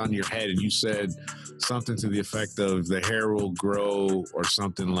ass on your head, and you said something to the effect of the hair will grow or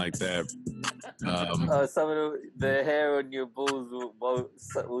something like that. Some of the hair on your balls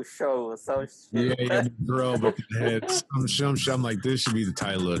will show or some shit. Yeah, grow, but the head. I'm like, this should be the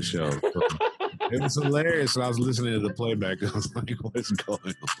title of the show. So, it was hilarious. And I was listening to the playback. I was like, what's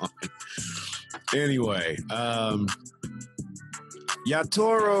going on? Anyway,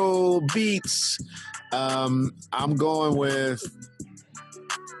 Yatoro Beats. I'm going with.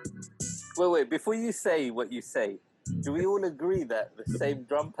 Wait. Before you say what you say, do we all agree that the same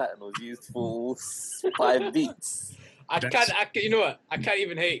drum pattern was used for all 5 beats? You know what? I can't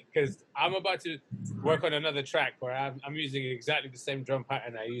even hate because I'm about to work on another track where I'm using exactly the same drum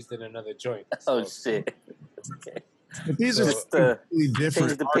pattern I used in another joint. So. Oh shit! Okay. But these are completely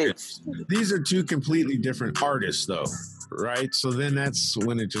different artists. These are 2 completely different artists, though, right? So then that's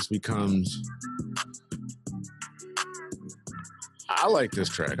when it just becomes. I like this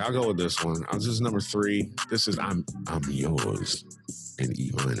track. I'll go with this one. This is number 3. This is I'm Yours in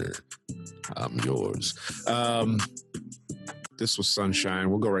E minor. I'm Yours. This was Sunshine.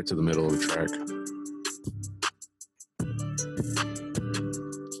 We'll go right to the middle of the track.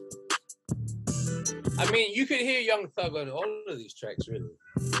 I mean, you could hear Young Thug on all of these tracks, really.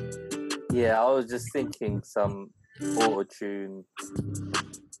 Yeah, I was just thinking some auto-tune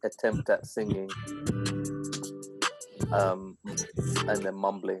attempt at singing, and then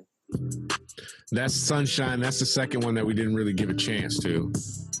mumbling. That's Sunshine. That's the second one that we didn't really give a chance to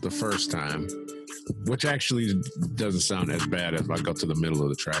the first time, which actually doesn't sound as bad as I got to the middle of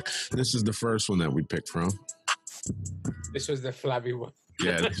the track. This is the first one that we picked from. This was the flabby one.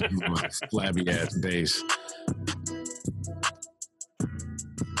 Yeah, this is my flabby ass bass.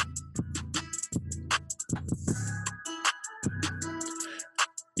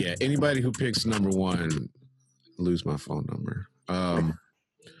 Yeah, anybody who picks number one, lose my phone number.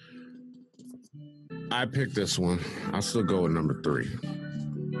 I picked this one. I'll still go with number 3.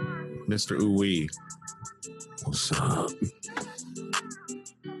 Mr. Uwe. What's up?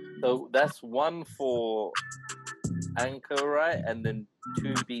 So that's one for Anchor, right? And then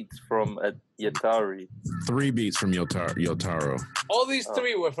 2 beats from Yatari. 3 beats from Yotaro. All these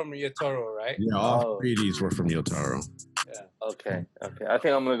 3 were from Yotaro, right? Yeah, all 3 of these were from Yotaro. Yeah. Okay. I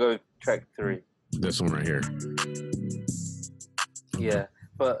think I'm gonna go with track 3. This one right here. Yeah,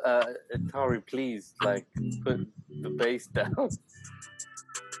 but Atari, please, like, put the bass down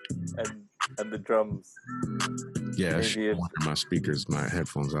and the drums. Yeah, I should wonder my speakers, my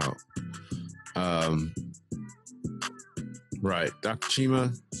headphones out. Right, Dr.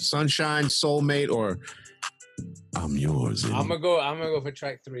 Chima, Sunshine, Soulmate, or I'm Yours. I'm gonna go for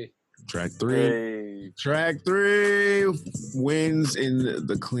track 3. Track 3. Hey. Track 3 wins in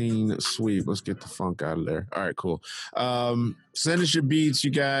the clean sweep. Let's get the funk out of there. All right, cool. Send us your beats, you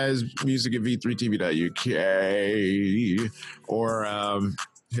guys. Music at v3tv.uk or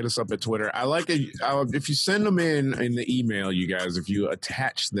hit us up at Twitter. I like it if you send them in the email, you guys. If you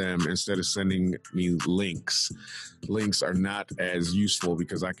attach them instead of sending me links. Links are not as useful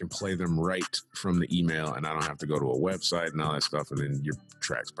because I can play them right from the email and I don't have to go to a website and all that stuff. And then your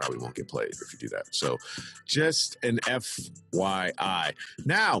tracks probably won't get played if you do that. So just an FYI.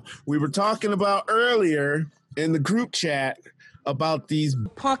 Now, we were talking about earlier in the group chat about these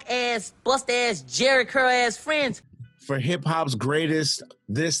punk ass, bust ass, Jerry Curl ass friends. For hip hop's greatest,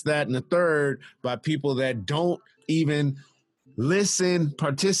 this, that, and the third by people that don't even listen,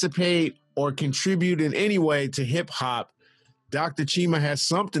 participate, or contribute in any way to hip hop. Dr. Chima has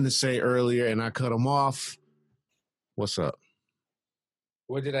something to say earlier, and I cut him off. What's up?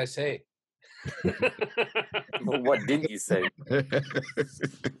 What did I say? What didn't you say? I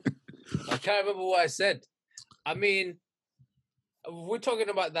can't remember what I said. I mean, we're talking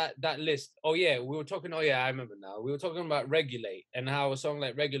about that list. I remember now. We were talking about Regulate and how a song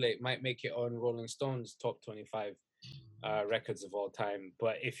like Regulate might make it on Rolling Stone's top 25 records of all time.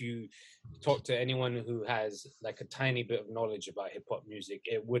 But if you talk to anyone who has like a tiny bit of knowledge about hip hop music,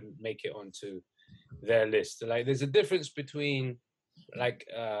 it wouldn't make it onto their list. Like, there's a difference between like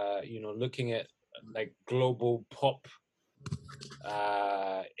looking at like global pop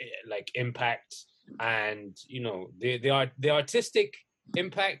like impact and the artistic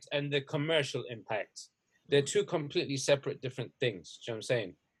impact and the commercial impact. They're 2 completely separate different things. Do you know what I'm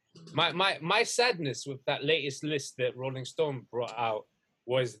saying? My sadness with that latest list that Rolling Stone brought out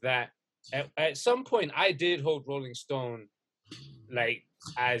was that at some point I did hold Rolling Stone like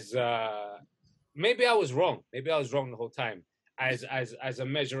as maybe I was wrong the whole time as a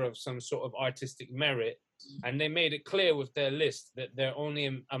measure of some sort of artistic merit, and they made it clear with their list that they're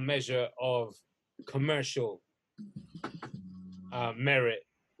only a measure of commercial merit,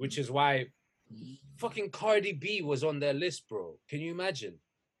 which is why fucking Cardi B was on their list, bro. Can you imagine?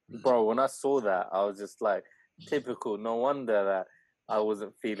 Bro, when I saw that, I was just like, typical. No wonder that I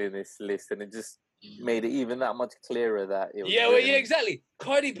wasn't feeling this list, and it just made it even that much clearer that it was. Yeah, exactly.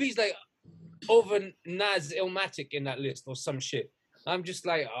 Cardi B's like over Nas Illmatic in that list or some shit. I'm just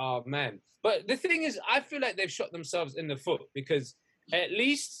like, oh man. But the thing is, I feel like they've shot themselves in the foot because at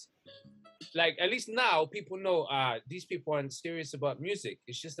least now people know these people aren't serious about music.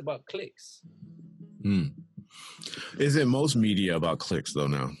 It's just about clicks. Isn't most media about clicks though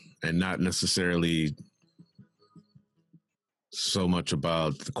now, and not necessarily so much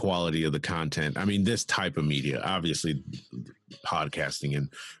about the quality of the content? I mean, this type of media, obviously podcasting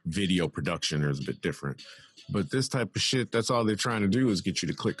and video production is a bit different, but this type of shit, that's all they're trying to do is get you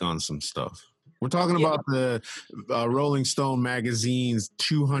to click on some stuff. We're talking about the Rolling Stone magazine's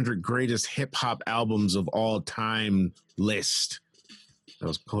 200 greatest hip hop albums of all time list. That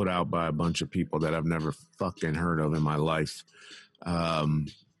was put out by a bunch of people that I've never fucking heard of in my life.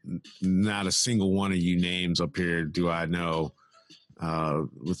 Not a single one of you names up here do I know.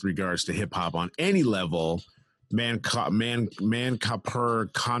 with regards to hip hop on any level. Man Copper,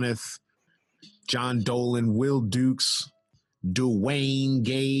 Coneth, John Dolan, Will Dukes, Dwayne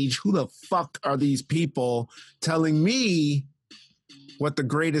Gage. Who the fuck are these people telling me what the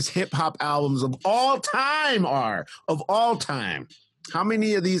greatest hip hop albums of all time are? Of all time. How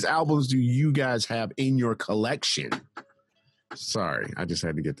many of these albums do you guys have in your collection? Sorry, I just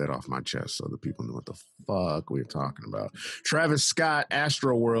had to get that off my chest so the people knew what the fuck we were talking about. Travis Scott,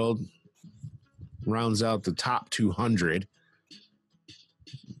 Astroworld, rounds out the top 200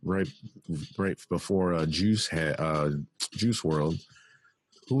 right before Juice World.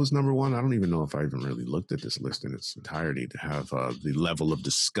 Who was number one? I don't even know if I even really looked at this list in its entirety to have the level of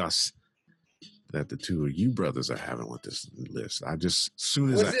disgust that the two of you brothers are having with this list. I just, as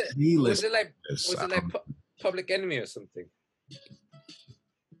soon as was it like Public Enemy or something?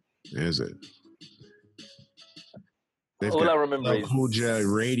 Is it? They've All I remember is Hoja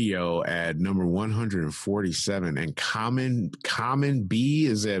Radio at number 147, and Common B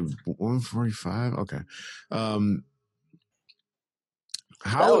is at 145. Okay, that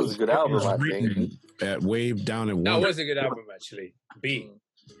was a good album, I think. At Wave Down at That was a good album, actually. B.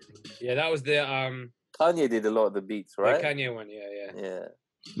 Yeah, that was the Kanye did a lot of the beats, right? The Kanye one, yeah.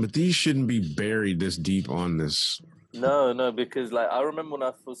 But these shouldn't be buried this deep on this. No, because like I remember when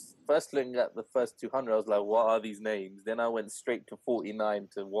I was first looking at the first 200, I was like, "What are these names?" Then I went straight to 49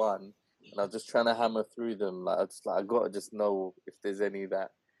 to 1, and I was just trying to hammer through them. Like I gotta just know if there's any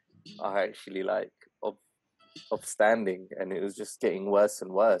that are actually like upstanding, and it was just getting worse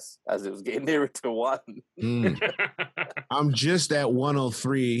and worse as it was getting nearer to 1. I'm just at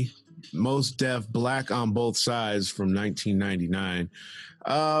 103. Most Def, Black on Both Sides from 1999.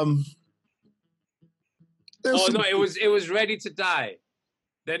 It was Ready to Die.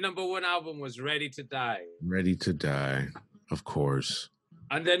 Their number one album was Ready to Die. Ready to Die, of course.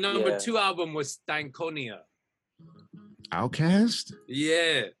 And their number 2 album was Stankonia. Outkast?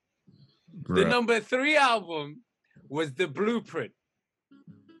 Yeah. The number 3 album was The Blueprint.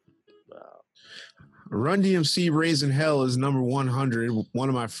 Wow. Run DMC Raising Hell is number 100, one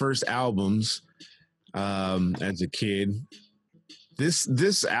of my first albums as a kid.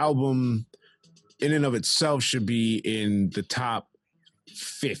 This album in and of itself should be in the top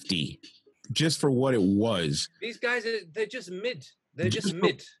 50 just for what it was. These guys, they're just mid. They're just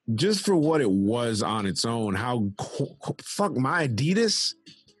mid. Just for what it was on its own. Fuck my Adidas?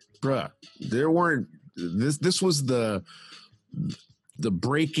 Bruh, there weren't, this was the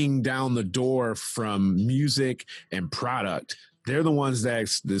breaking down the door from music and product. They're the ones that,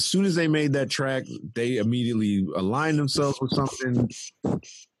 as soon as they made that track, they immediately aligned themselves with something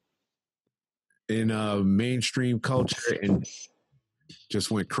in mainstream culture and just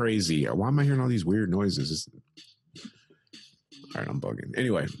went crazy. Why am I hearing all these weird noises? All right, I'm bugging.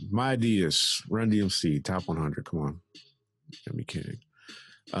 Anyway, My Adidas, Run DMC, top 100. Come on. Got me kidding.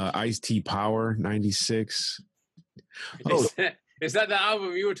 Ice-T Power, 96. Oh. Is that the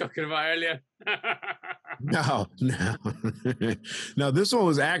album you were talking about earlier? No. No, this one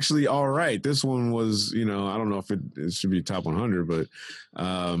was actually all right. This one was, I don't know if it should be top 100, but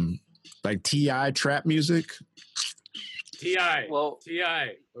like T.I. trap music. T.I. Well,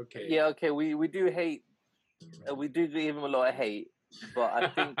 T.I. Okay. Yeah, okay. We do hate. We do give him a lot of hate, but I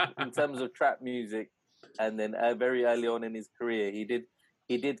think in terms of trap music, and then very early on in his career, he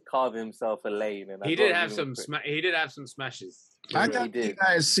did carve himself a lane, and he did have some smashes. I got these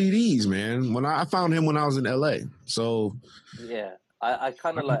guys CDs, man. When I found him when I was in LA, so yeah, I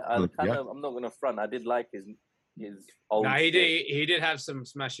kind of like. I'm not gonna front. I did like his old. No, he did have some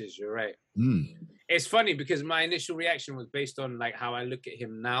smashes. You're right. It's funny because my initial reaction was based on like how I look at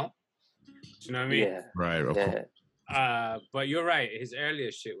him now. Do you know what I mean? Yeah. Right. Of course. But you're right. His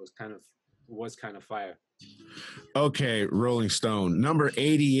earlier shit was kind of fire. Okay, Rolling Stone number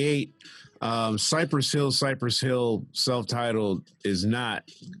 88. Cypress Hill, self-titled is not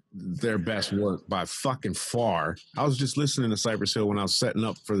their best work by fucking far. I was just listening to Cypress Hill when I was setting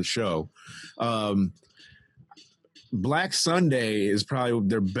up for the show. Black Sunday is probably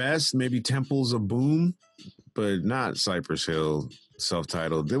their best, maybe Temples of Boom, but not Cypress Hill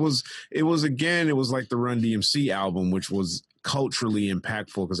self-titled. It was like the Run DMC album, which was culturally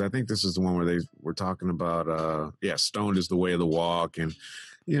impactful, because I think this is the one where they were talking about Stoned is the way of the walk, and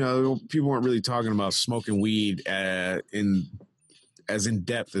people weren't really talking about smoking weed as in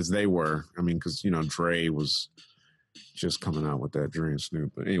depth as they were. I mean, because Dre was just coming out with that, Dre and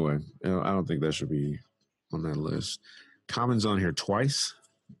Snoop. But anyway, I don't think that should be on that list. Common's on here twice.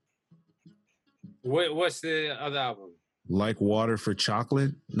 What's the other album? Like Water for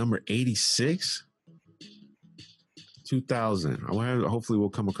Chocolate, number 86. 2000. Hopefully we'll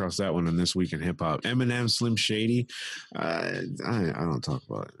come across that one in This Week in Hip Hop. Eminem, Slim Shady. I don't talk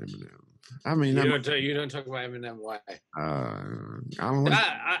about Eminem. I mean, you don't talk about Eminem. Why? I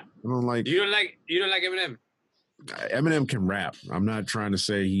don't like. You don't like Eminem. Eminem can rap. I'm not trying to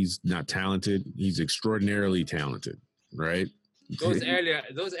say he's not talented. He's extraordinarily talented, right? Those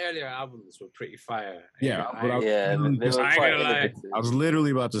earlier albums were pretty fire. Yeah, I was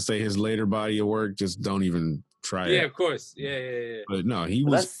literally about to say his later body of work. Just don't even try it. Yeah, of course. Yeah. But no, he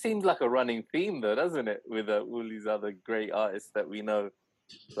was. That seems like a running theme, though, doesn't it? With all these other great artists that we know,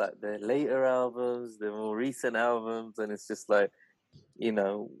 like their later albums, their more recent albums, and it's just like, you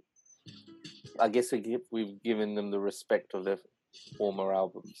know, I guess we've given them the respect of their former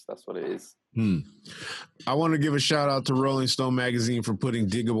albums. That's what it is. I want to give a shout out to Rolling Stone magazine for putting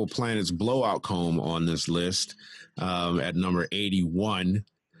Diggable Planet's Blowout Comb on this list at number 81.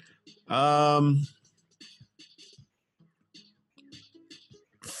 For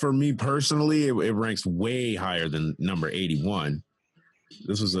me personally, it ranks way higher than number 81.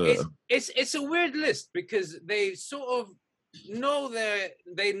 This was it's a weird list because they sort of know their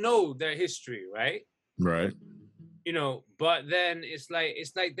history, right? Right. You know, but then it's like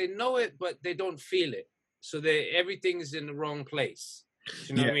they know it, but they don't feel it. So everything's in the wrong place.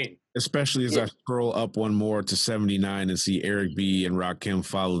 You know what I mean? Especially as I scroll up one more to 79 and see Eric B. and Rakim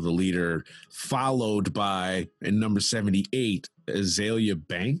follow the leader, followed by, in number 78, Azalea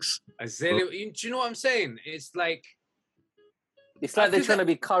Banks. Do you know what I'm saying? It's like they're trying to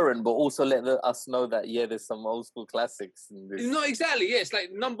be current, but also let us know that there's some old school classics. No, exactly. Yeah, it's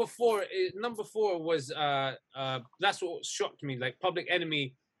like number 4. Number 4 was that's what shocked me. Like Public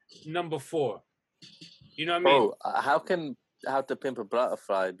Enemy, number 4. You know what I mean? Oh, how can How to Pimp a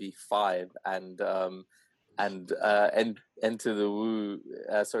Butterfly be 5 and Enter the Woo?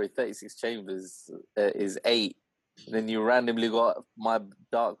 36 Chambers is 8. And then you randomly got My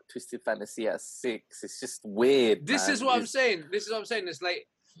Dark Twisted Fantasy at 6. It's just weird. This is what I'm saying. It's like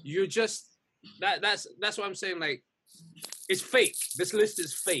you're just that's what I'm saying. Like it's fake. This list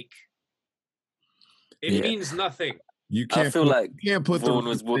is fake. It means nothing. I feel like Vaughan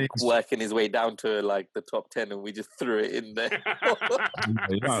was working his way down to like the top 10, and we just threw it in there.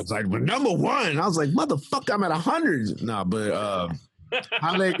 I was like, but number 1. I was like, motherfucker, I'm at 100. Nah, but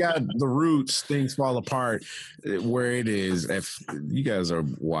how they got the Roots, Things Fall Apart, where it is. If you guys are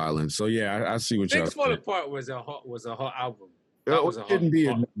wilding, so yeah, I see what y'all. Things Fall Apart was a hot album. It couldn't be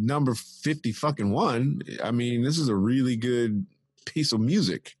a number 50 fucking 1. I mean, this is a really good piece of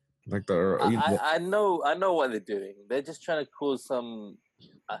music. Like I know what they're doing. They're just trying to cause some.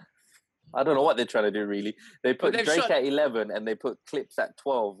 I don't know what they're trying to do. Really, they put Drake at 11 and they put Clips at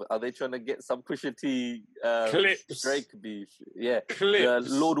 12. Are they trying to get some Pusha T Drake beef? Yeah, Clips.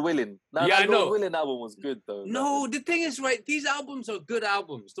 Lord Willing. Lord Willing album was good though. No, the thing is, right? These albums are good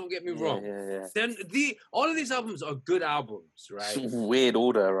albums. Don't get me wrong. Yeah. Then all of these albums are good albums, right? Weird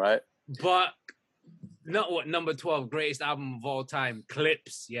order, right? But. Not what number 12 greatest album of all time,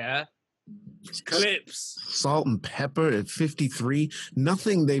 Clips, yeah? Clips. Salt and Pepper at 53.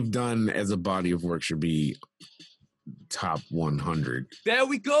 Nothing they've done as a body of work should be top 100. There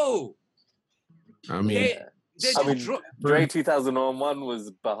we go. I mean, Dre 2001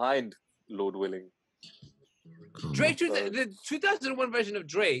 was behind Lord Willing. Dre, the 2001 version of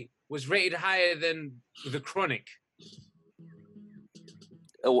Dre was rated higher than The Chronic.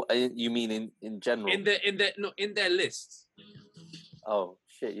 Oh, you mean in general? In their list. Oh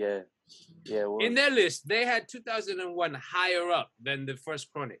shit! Yeah. Well, in their list, they had 2001 higher up than the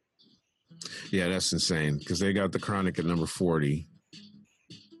first Chronic. Yeah, that's insane because they got the Chronic at number 40.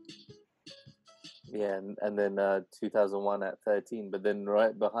 Yeah, and then 2001 at 13. But then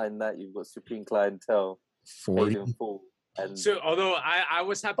right behind that, you've got Supreme Clientele, 40. And so, although I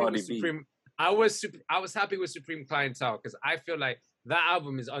was happy with Supreme, I was happy with Supreme Clientele because I feel like that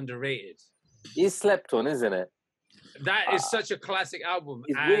album is underrated. It's slept on, isn't it? That is such a classic album.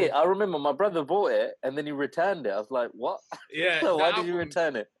 It's weird. I remember my brother bought it and then he returned it. I was like, what? Yeah. Why did you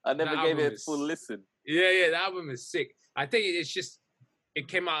return it? I never gave it a full listen. Yeah, the album is sick. I think it's just, it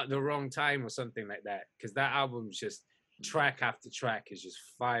came out at the wrong time or something like that. Because that album's just, track after track is just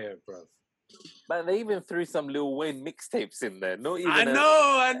fire, bro. Man, they even threw some Lil Wayne mixtapes in there. Not even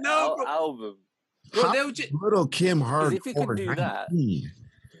I know, album. Bro, they were just, Little Kim Hardcore. If you could do that.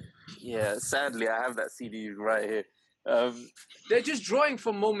 Yeah, sadly, I have that CD right here. They're just drawing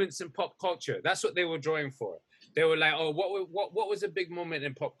for moments in pop culture. That's what they were drawing for. They were like, oh, what was a big moment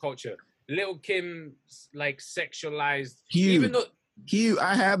in pop culture? Lil Kim's like sexualized. Huge. Even though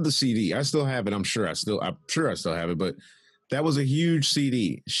I have the CD. I still have it. I'm sure I still have it. But That was a huge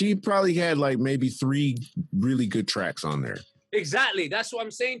CD. She probably had like maybe 3 really good tracks on there. Exactly. That's what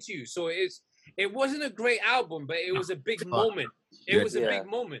I'm saying to you. So it wasn't a great album, but it was a big moment. It was a big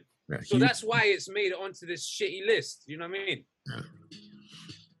moment. Yeah, so that's why it's made it onto this shitty list. You know what I mean? Yeah.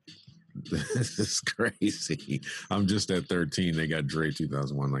 This is crazy. I'm just at 13. They got Drake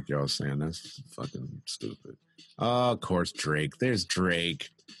 2001, like y'all was saying. That's fucking stupid. Oh, of course, Drake. There's Drake.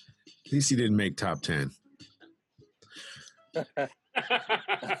 At least he didn't make top 10.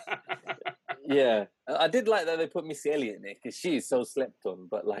 Yeah, I did like that they put Missy Elliott in it because she is so slept on.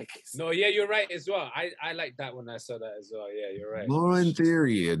 But like, no, yeah, you're right as well. I like that when I saw that as well. Yeah, you're right. Lauren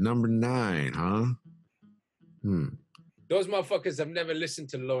Theory at number 9, huh? Those motherfuckers have never listened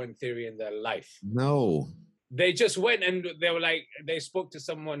to Law and Theory in their life. No. They just went and they were like, they spoke to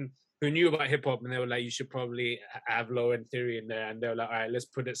someone who knew about hip hop and they were like, you should probably have Law and Theory in there. And they were like, all right, let's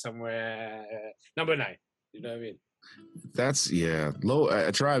put it somewhere. Number 9. You know what I mean? That's, yeah.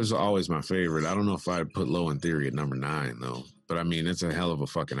 Tribe is always my favorite. I don't know if I'd put Low in Theory at number 9, though. But I mean, it's a hell of a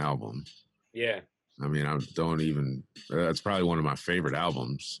fucking album. Yeah. I mean, I don't even, that's probably one of my favorite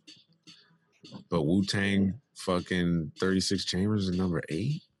albums. But Wu-Tang fucking 36 Chambers is number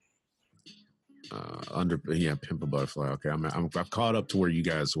 8. Pimp a Butterfly. Okay, I've caught up to where you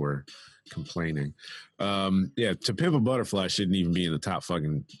guys were complaining. To Pimp a Butterfly shouldn't even be in the top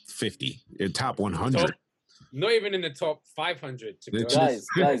fucking 50. Top 100. Not even in the top 500. To be honest.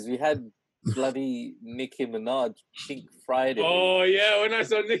 Guys, we had bloody Nicki Minaj Pink Friday. Oh yeah, when I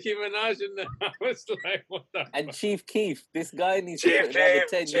saw Nicki Minaj in there, I was like, what the and fuck? Chief Keef, this guy needs to put another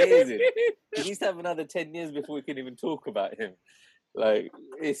 10 years in. He needs to have another 10 years before we can even talk about him. Like,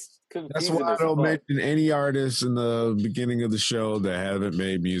 it's confusing. That's why I don't mention any artists in the beginning of the show that haven't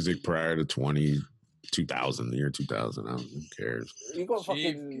made music prior to 2000, the year 2000. Who cares? You got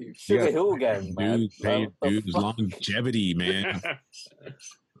fucking Sugar Hill Gang, man. Dude, longevity, man.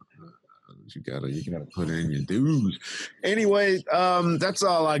 You gotta put in your dues. Anyway, that's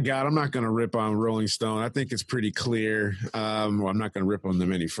all I got. I'm not gonna rip on Rolling Stone. I think it's pretty clear. I'm not gonna rip on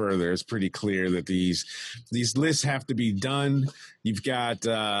them any further. It's pretty clear that these lists have to be done. You've got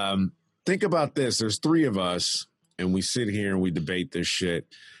think about this. There's 3 of us, and we sit here and we debate this shit.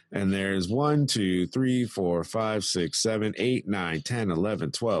 And there's 1, 2, 3, 4, 5, 6, 7, 8, 9, 10,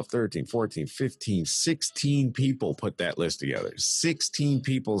 11, 12, 13, 14, 15, 16 people put that list together. 16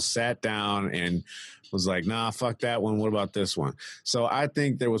 people sat down and was like, nah, fuck that one. What about this one? So I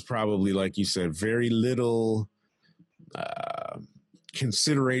think there was probably, like you said, very little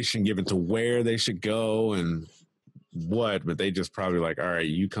consideration given to where they should go and what, but they just probably like, all right,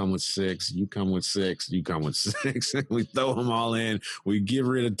 you come with 6, you come with 6, you come with 6, and we throw them all in. We get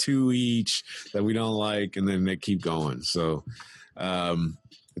rid of 2 each that we don't like, and then they keep going. So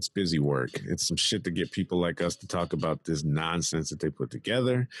it's busy work. It's some shit to get people like us to talk about this nonsense that they put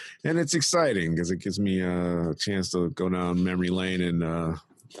together, and it's exciting because it gives me a chance to go down memory lane and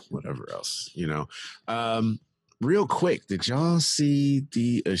whatever else, you know. Real quick, did y'all see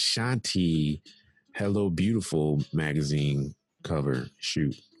the Ashanti Hello Beautiful magazine cover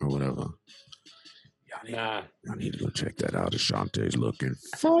shoot or whatever? Nah. I need to go check that out. Ashanti's looking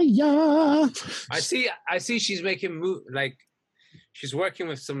fire. I see she's making she's working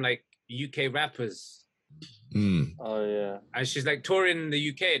with some like UK rappers. Oh yeah. And she's like touring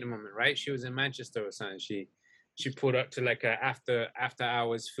the UK at the moment, right? She was in Manchester or something. She pulled up to like a after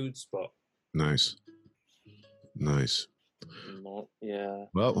hours food spot. Nice. Yeah.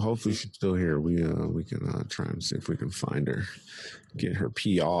 Well, hopefully she's still here. We can try and see if we can find her, get her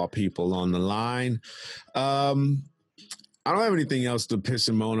PR people on the line. I don't have anything else to piss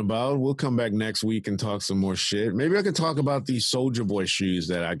and moan about. We'll come back next week and talk some more shit. Maybe I could talk about these Soulja Boy shoes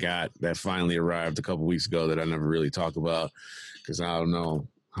that I got that finally arrived a couple weeks ago that I never really talk about because I don't know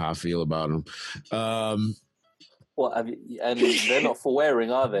how I feel about them. And they're not for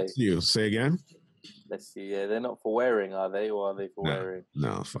wearing, are they? You say again? Let's see. Yeah, they're not for wearing, are they? Or are they for wearing?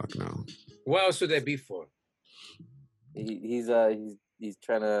 No, fuck no. What else would they be for? He's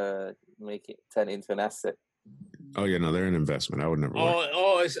trying to turn it into an asset. Oh yeah, no, they're an investment. I would never.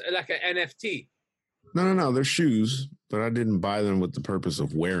 It's like an NFT. No, they're shoes, but I didn't buy them with the purpose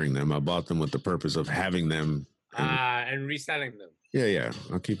of wearing them. I bought them with the purpose of having them and reselling them. Yeah.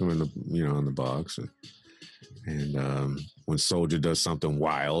 I'll keep them in the box, and when Soulja does something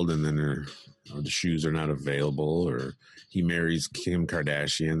wild, and then the shoes are not available, or he marries Kim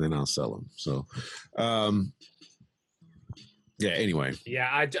Kardashian, then I'll sell them. So, Yeah, anyway. Yeah,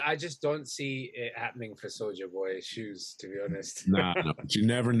 I just don't see it happening for Soldier Boy shoes, to be honest. No, but you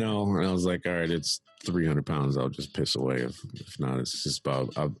never know. And I was like, all right, it's 300 pounds. I'll just piss away. If not, it's just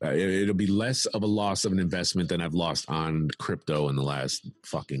about, it'll be less of a loss of an investment than I've lost on crypto in the last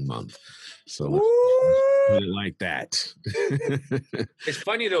fucking month. So let's put it like that. It's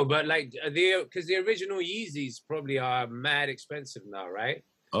funny though, but like because the original Yeezys probably are mad expensive now, right?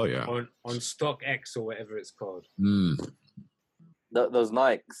 Oh yeah. On StockX or whatever it's called. Those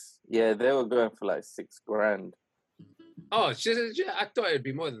Nikes, yeah, they were going for like $6,000. Oh, it's just, I thought it'd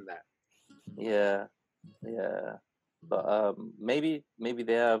be more than that. Yeah. But maybe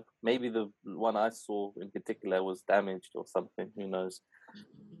they have. Maybe the one I saw in particular was damaged or something. Who knows?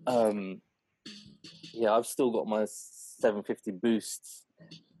 Yeah, I've still got my 750 boosts,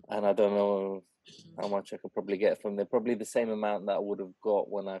 and I don't know how much I could probably get from there. Probably the same amount that I would have got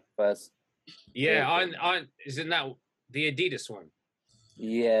when I first. Yeah, isn't that the Adidas one?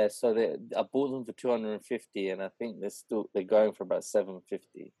 Yeah, so I bought them for 250, and I think they're going for about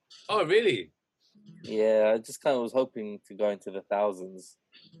 750. Oh, really? Yeah, I just kind of was hoping to go into the thousands.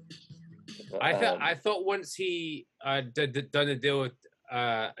 But, I thought once he done a deal with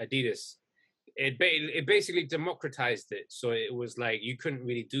Adidas, it basically democratized it. So it was like you couldn't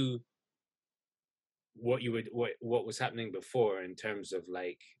really do what was happening before in terms of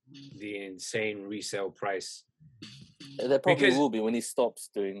like the insane resale price. There probably will be when he stops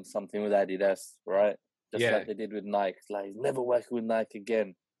doing something with Adidas, right? Just like they did with Nike. Like he's never working with Nike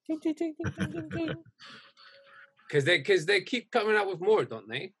again. Because they keep coming out with more, don't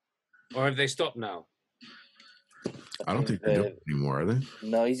they? Or have they stopped now? I don't think they do it anymore, are they?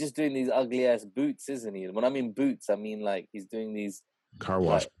 No, he's just doing these ugly ass boots, isn't he? When I mean boots, I mean like he's doing these car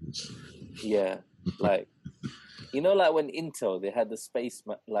wash boots. Yeah, like like when Intel they had the space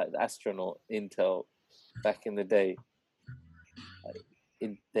like the astronaut Intel back in the day.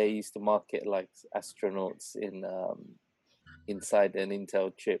 They used to market like astronauts in inside an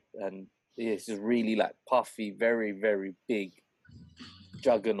Intel chip, and it's just really like puffy, very very big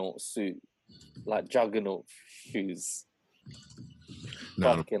juggernaut suit, like juggernaut shoes.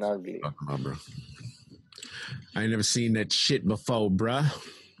 No, fucking ugly. Bro. I ain't never seen that shit before, bruh.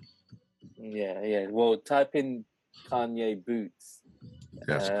 Yeah. Well, type in Kanye boots.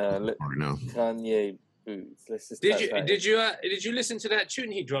 That's now. Kanye boots. Let's just. Did you listen to that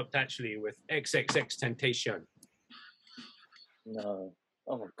tune he dropped actually with XXX Temptation? No.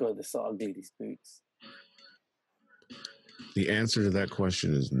 Oh my god, they're so ugly, these boots. The answer to that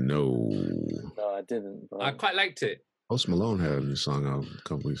question is no. No, I didn't. Bro. I quite liked it. Post Malone had a new song out a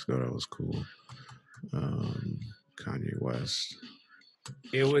couple weeks ago that was cool. Kanye West.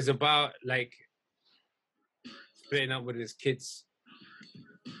 It was about like splitting up with his kids.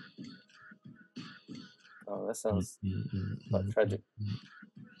 Oh, that sounds quite tragic.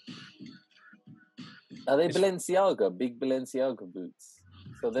 Are they Balenciaga? Big Balenciaga boots?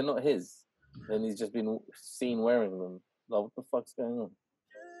 So they're not his. And he's just been seen wearing them. Like, what the fuck's going on?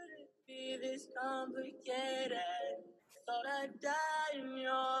 Be this complicated. Thought I'd die in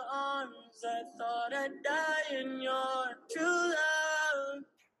your arms. I thought I'd die in your true love.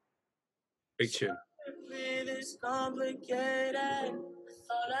 Big tune. Be this complicated.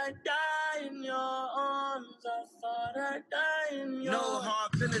 Thought I'd die in your arms. I thought I'd die in your. No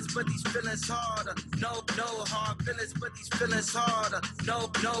hard feelings, but these feelings harder. No hard feelings, but these feelings harder. No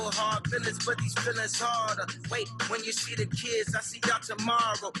hard feelings, but these feelings harder. Wait, when you see the kids, I see y'all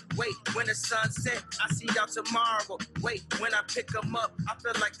tomorrow. Wait, when the sun set, I see y'all tomorrow. Wait, when I pick them up, I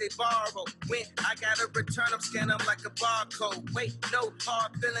feel like they borrow. When I gotta return them, scan them like a barcode. Wait, no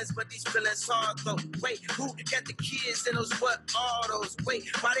hard feelings, but these feelings hard though. Wait, who got the kids in those what are those? Wait,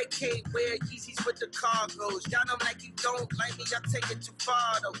 why they can't wear Yeezys with the cargos? Y'all don't like you don't like me, I take it too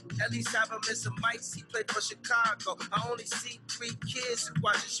far though. At least have him in some mics, he played for Chicago. I only see 3 kids who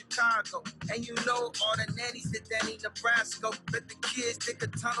watch in Chicago. And you know all the nannies that Danny Nebraska. But the kids dig a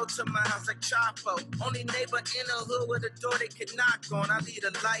tunnel to my house like Chapo. Only neighbor in the hood with a door they could knock on. I leave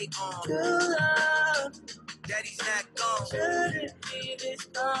the light on. True love. Daddy's not gone. Shouldn't be this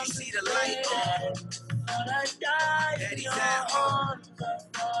long. You see the light on. Daddy's at home.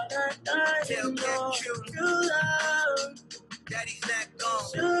 Tailgate true love. Daddy's not gone.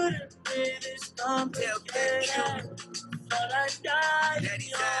 Shouldn't be this long. Tailgate true.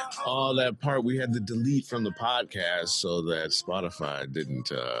 All that part we had to delete from the podcast so that Spotify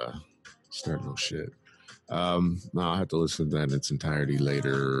didn't start no shit. No, I'll have to listen to that in its entirety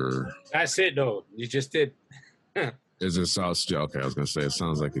later. That's it though. You just did. Is it sounds okay? I was gonna say it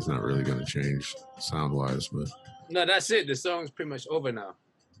sounds like he's not really gonna change sound wise, but no, that's it. The song's pretty much over now.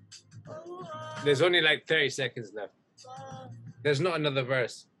 There's only like 30 seconds left. There's not another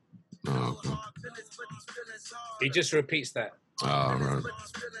verse. Oh, okay. He just repeats that. Oh, right.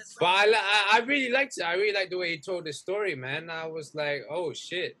 But I really liked it. I really liked the way he told the story, man. I was like, oh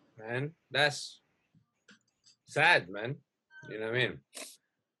shit, man, that's sad, man. You know what I mean?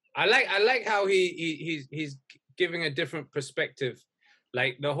 I like how he's giving a different perspective.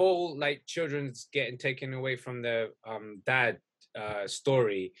 Like the whole like children's getting taken away from their dad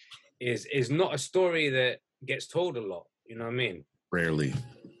story is not a story that gets told a lot. You know what I mean? Rarely.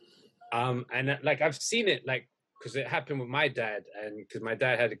 And like I've seen it, like because it happened with my dad, and because my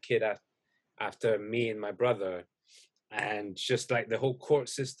dad had a kid after me and my brother, and just like the whole court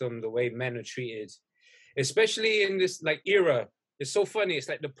system, the way men are treated, especially in this like era. It's so funny. It's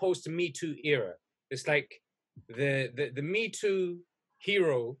like the post Me Too era. It's like the Me Too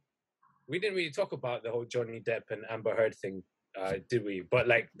hero. We didn't really talk about the whole Johnny Depp and Amber Heard thing, did we? But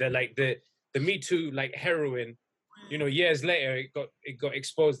like the Me Too like heroine, you know, years later it got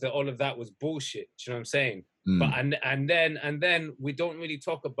exposed that all of that was bullshit. Do you know what I'm saying? But and then we don't really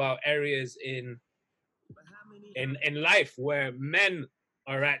talk about areas in life where men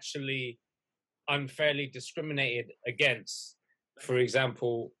are actually unfairly discriminated against. For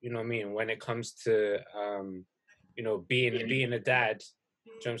example, you know what I mean, when it comes to you know, being a dad,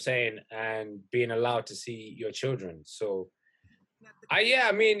 you know what I'm saying, and being allowed to see your children. So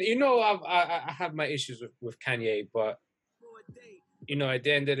I mean, you know, I have my issues with Kanye, but you know, at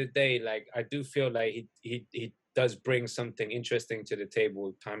the end of the day, like I do feel like he does bring something interesting to the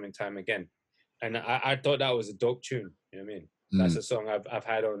table time and time again. And I thought that was a dope tune. You know what I mean? That's a song I've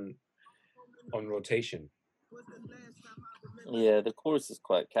had on rotation. Yeah, the chorus is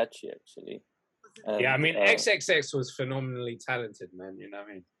quite catchy, actually. Yeah, I mean, XXX was phenomenally talented, man. You know what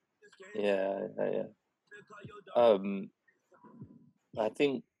I mean? Yeah. I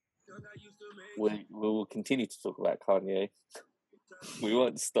think we will continue to talk about Kanye. We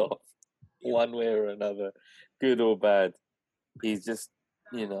won't stop, one way or another, good or bad. He's just,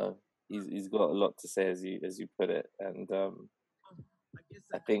 you know, he's got a lot to say, as you put it, and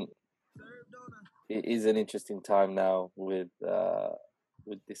I think it is an interesting time now with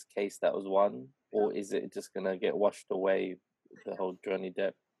this case that was won, or is it just gonna get washed away, the whole Johnny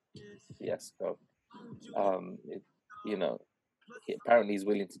Depp fiasco? You know, apparently he's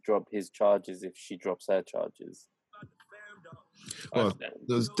willing to drop his charges if she drops her charges. Well,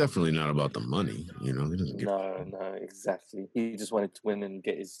 it's definitely not about the money, you know. He doesn't get No, exactly. He just wanted to win and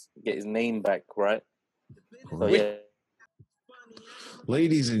get his name back, right? So, yeah.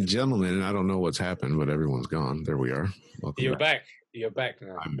 Ladies and gentlemen, I don't know what's happened, but everyone's gone. There we are. Welcome You're back. You're back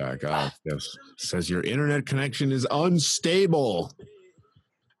now. I'm back. Yes. Says your internet connection is unstable.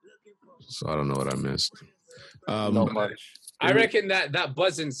 So I don't know what I missed. Not much. I reckon that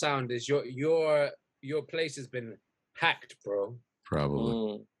buzzing sound is your place has been hacked, bro.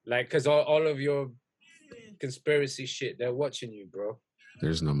 Probably. Like, because all of your conspiracy shit, they're watching you, bro.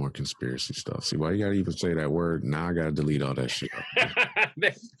 There's no more conspiracy stuff. See, why you gotta even say that word? Now I gotta delete all that shit.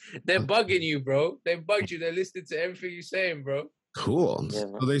 They're bugging you, bro. They bugged you. They're listening to everything you're saying, bro. Cool. Yeah,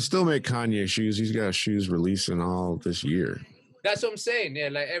 so they still make Kanye shoes. He's got shoes releasing all this year. That's what I'm saying. Yeah,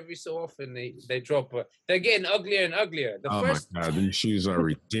 like every so often they drop. They're getting uglier and uglier. My God, these shoes are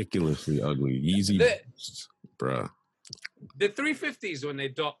ridiculously ugly. Easy, bruh. The 350s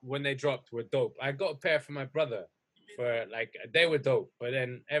when they dropped were dope. I got a pair for my brother. For like, they were dope. But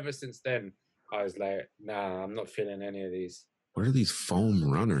then ever since then, I was like, nah, I'm not feeling any of these. What are these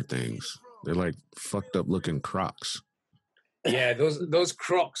foam runner things? They're like fucked up looking Crocs. Yeah, those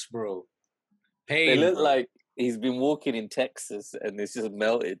Crocs, bro. Pain, they look like he's been walking in Texas and it's just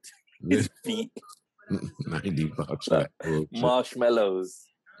melted his feet. $90. Like marshmallows.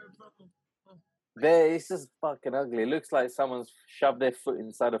 It's just fucking ugly. It looks like someone's shoved their foot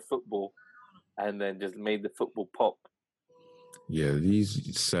inside a football and then just made the football pop. Yeah, these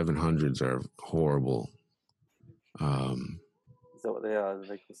 700s are horrible. Is that what they are?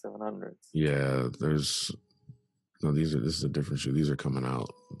 They call 700s? Yeah, this is a different shoe. These are coming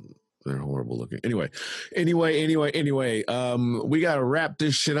out. They're horrible looking. Anyway. We gotta wrap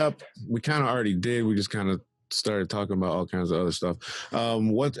this shit up. We kind of already did. We just kind of started talking about all kinds of other stuff.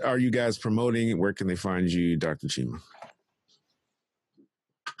 What are you guys promoting? Where can they find you, Dr. Chima?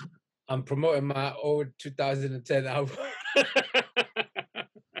 I'm promoting my old 2010 album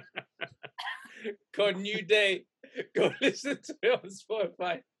called New Day. Go listen to it on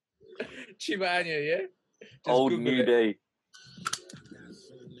Spotify. Chima Anya, yeah? Just old Google New Day.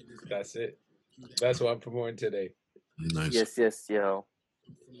 That's it. That's what I'm promoting today. Nice. Yes, yo.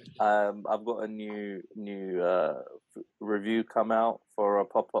 I've got a new review come out for a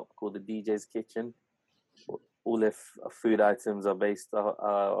pop-up called the DJ's Kitchen. all their food items are based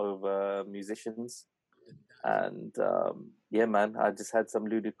over musicians. And yeah, man, I just had some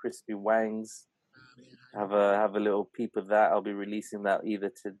Ludacrisky wangs. Have a little peep of that. I'll be releasing that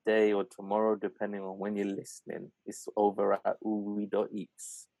either today or tomorrow, depending on when you're listening. It's over at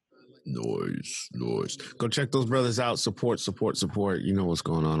uwi.eats. Noise. Go check those brothers out. Support. You know what's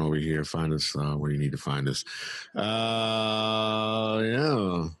going on over here. Find us where you need to find us. Yeah.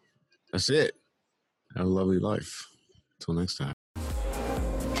 That's it. Have a lovely life. Till next time.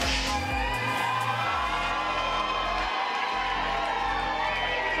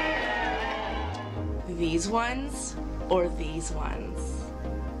 These ones or these ones?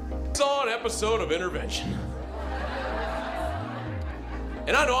 Saw an episode of Intervention.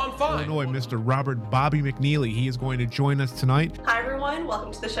 And I know I'm fine. Illinois, Mr. Robert Bobby McNeely. He is going to join us tonight. Hi, everyone.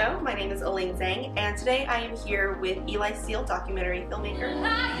 Welcome to the show. My name is Elaine Zhang, and today I am here with Eli Seal, documentary filmmaker.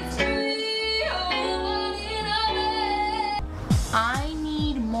 I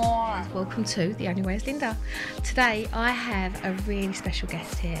need more. Welcome to The Only Way is Linda. Today I have a really special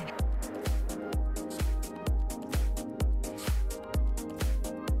guest here.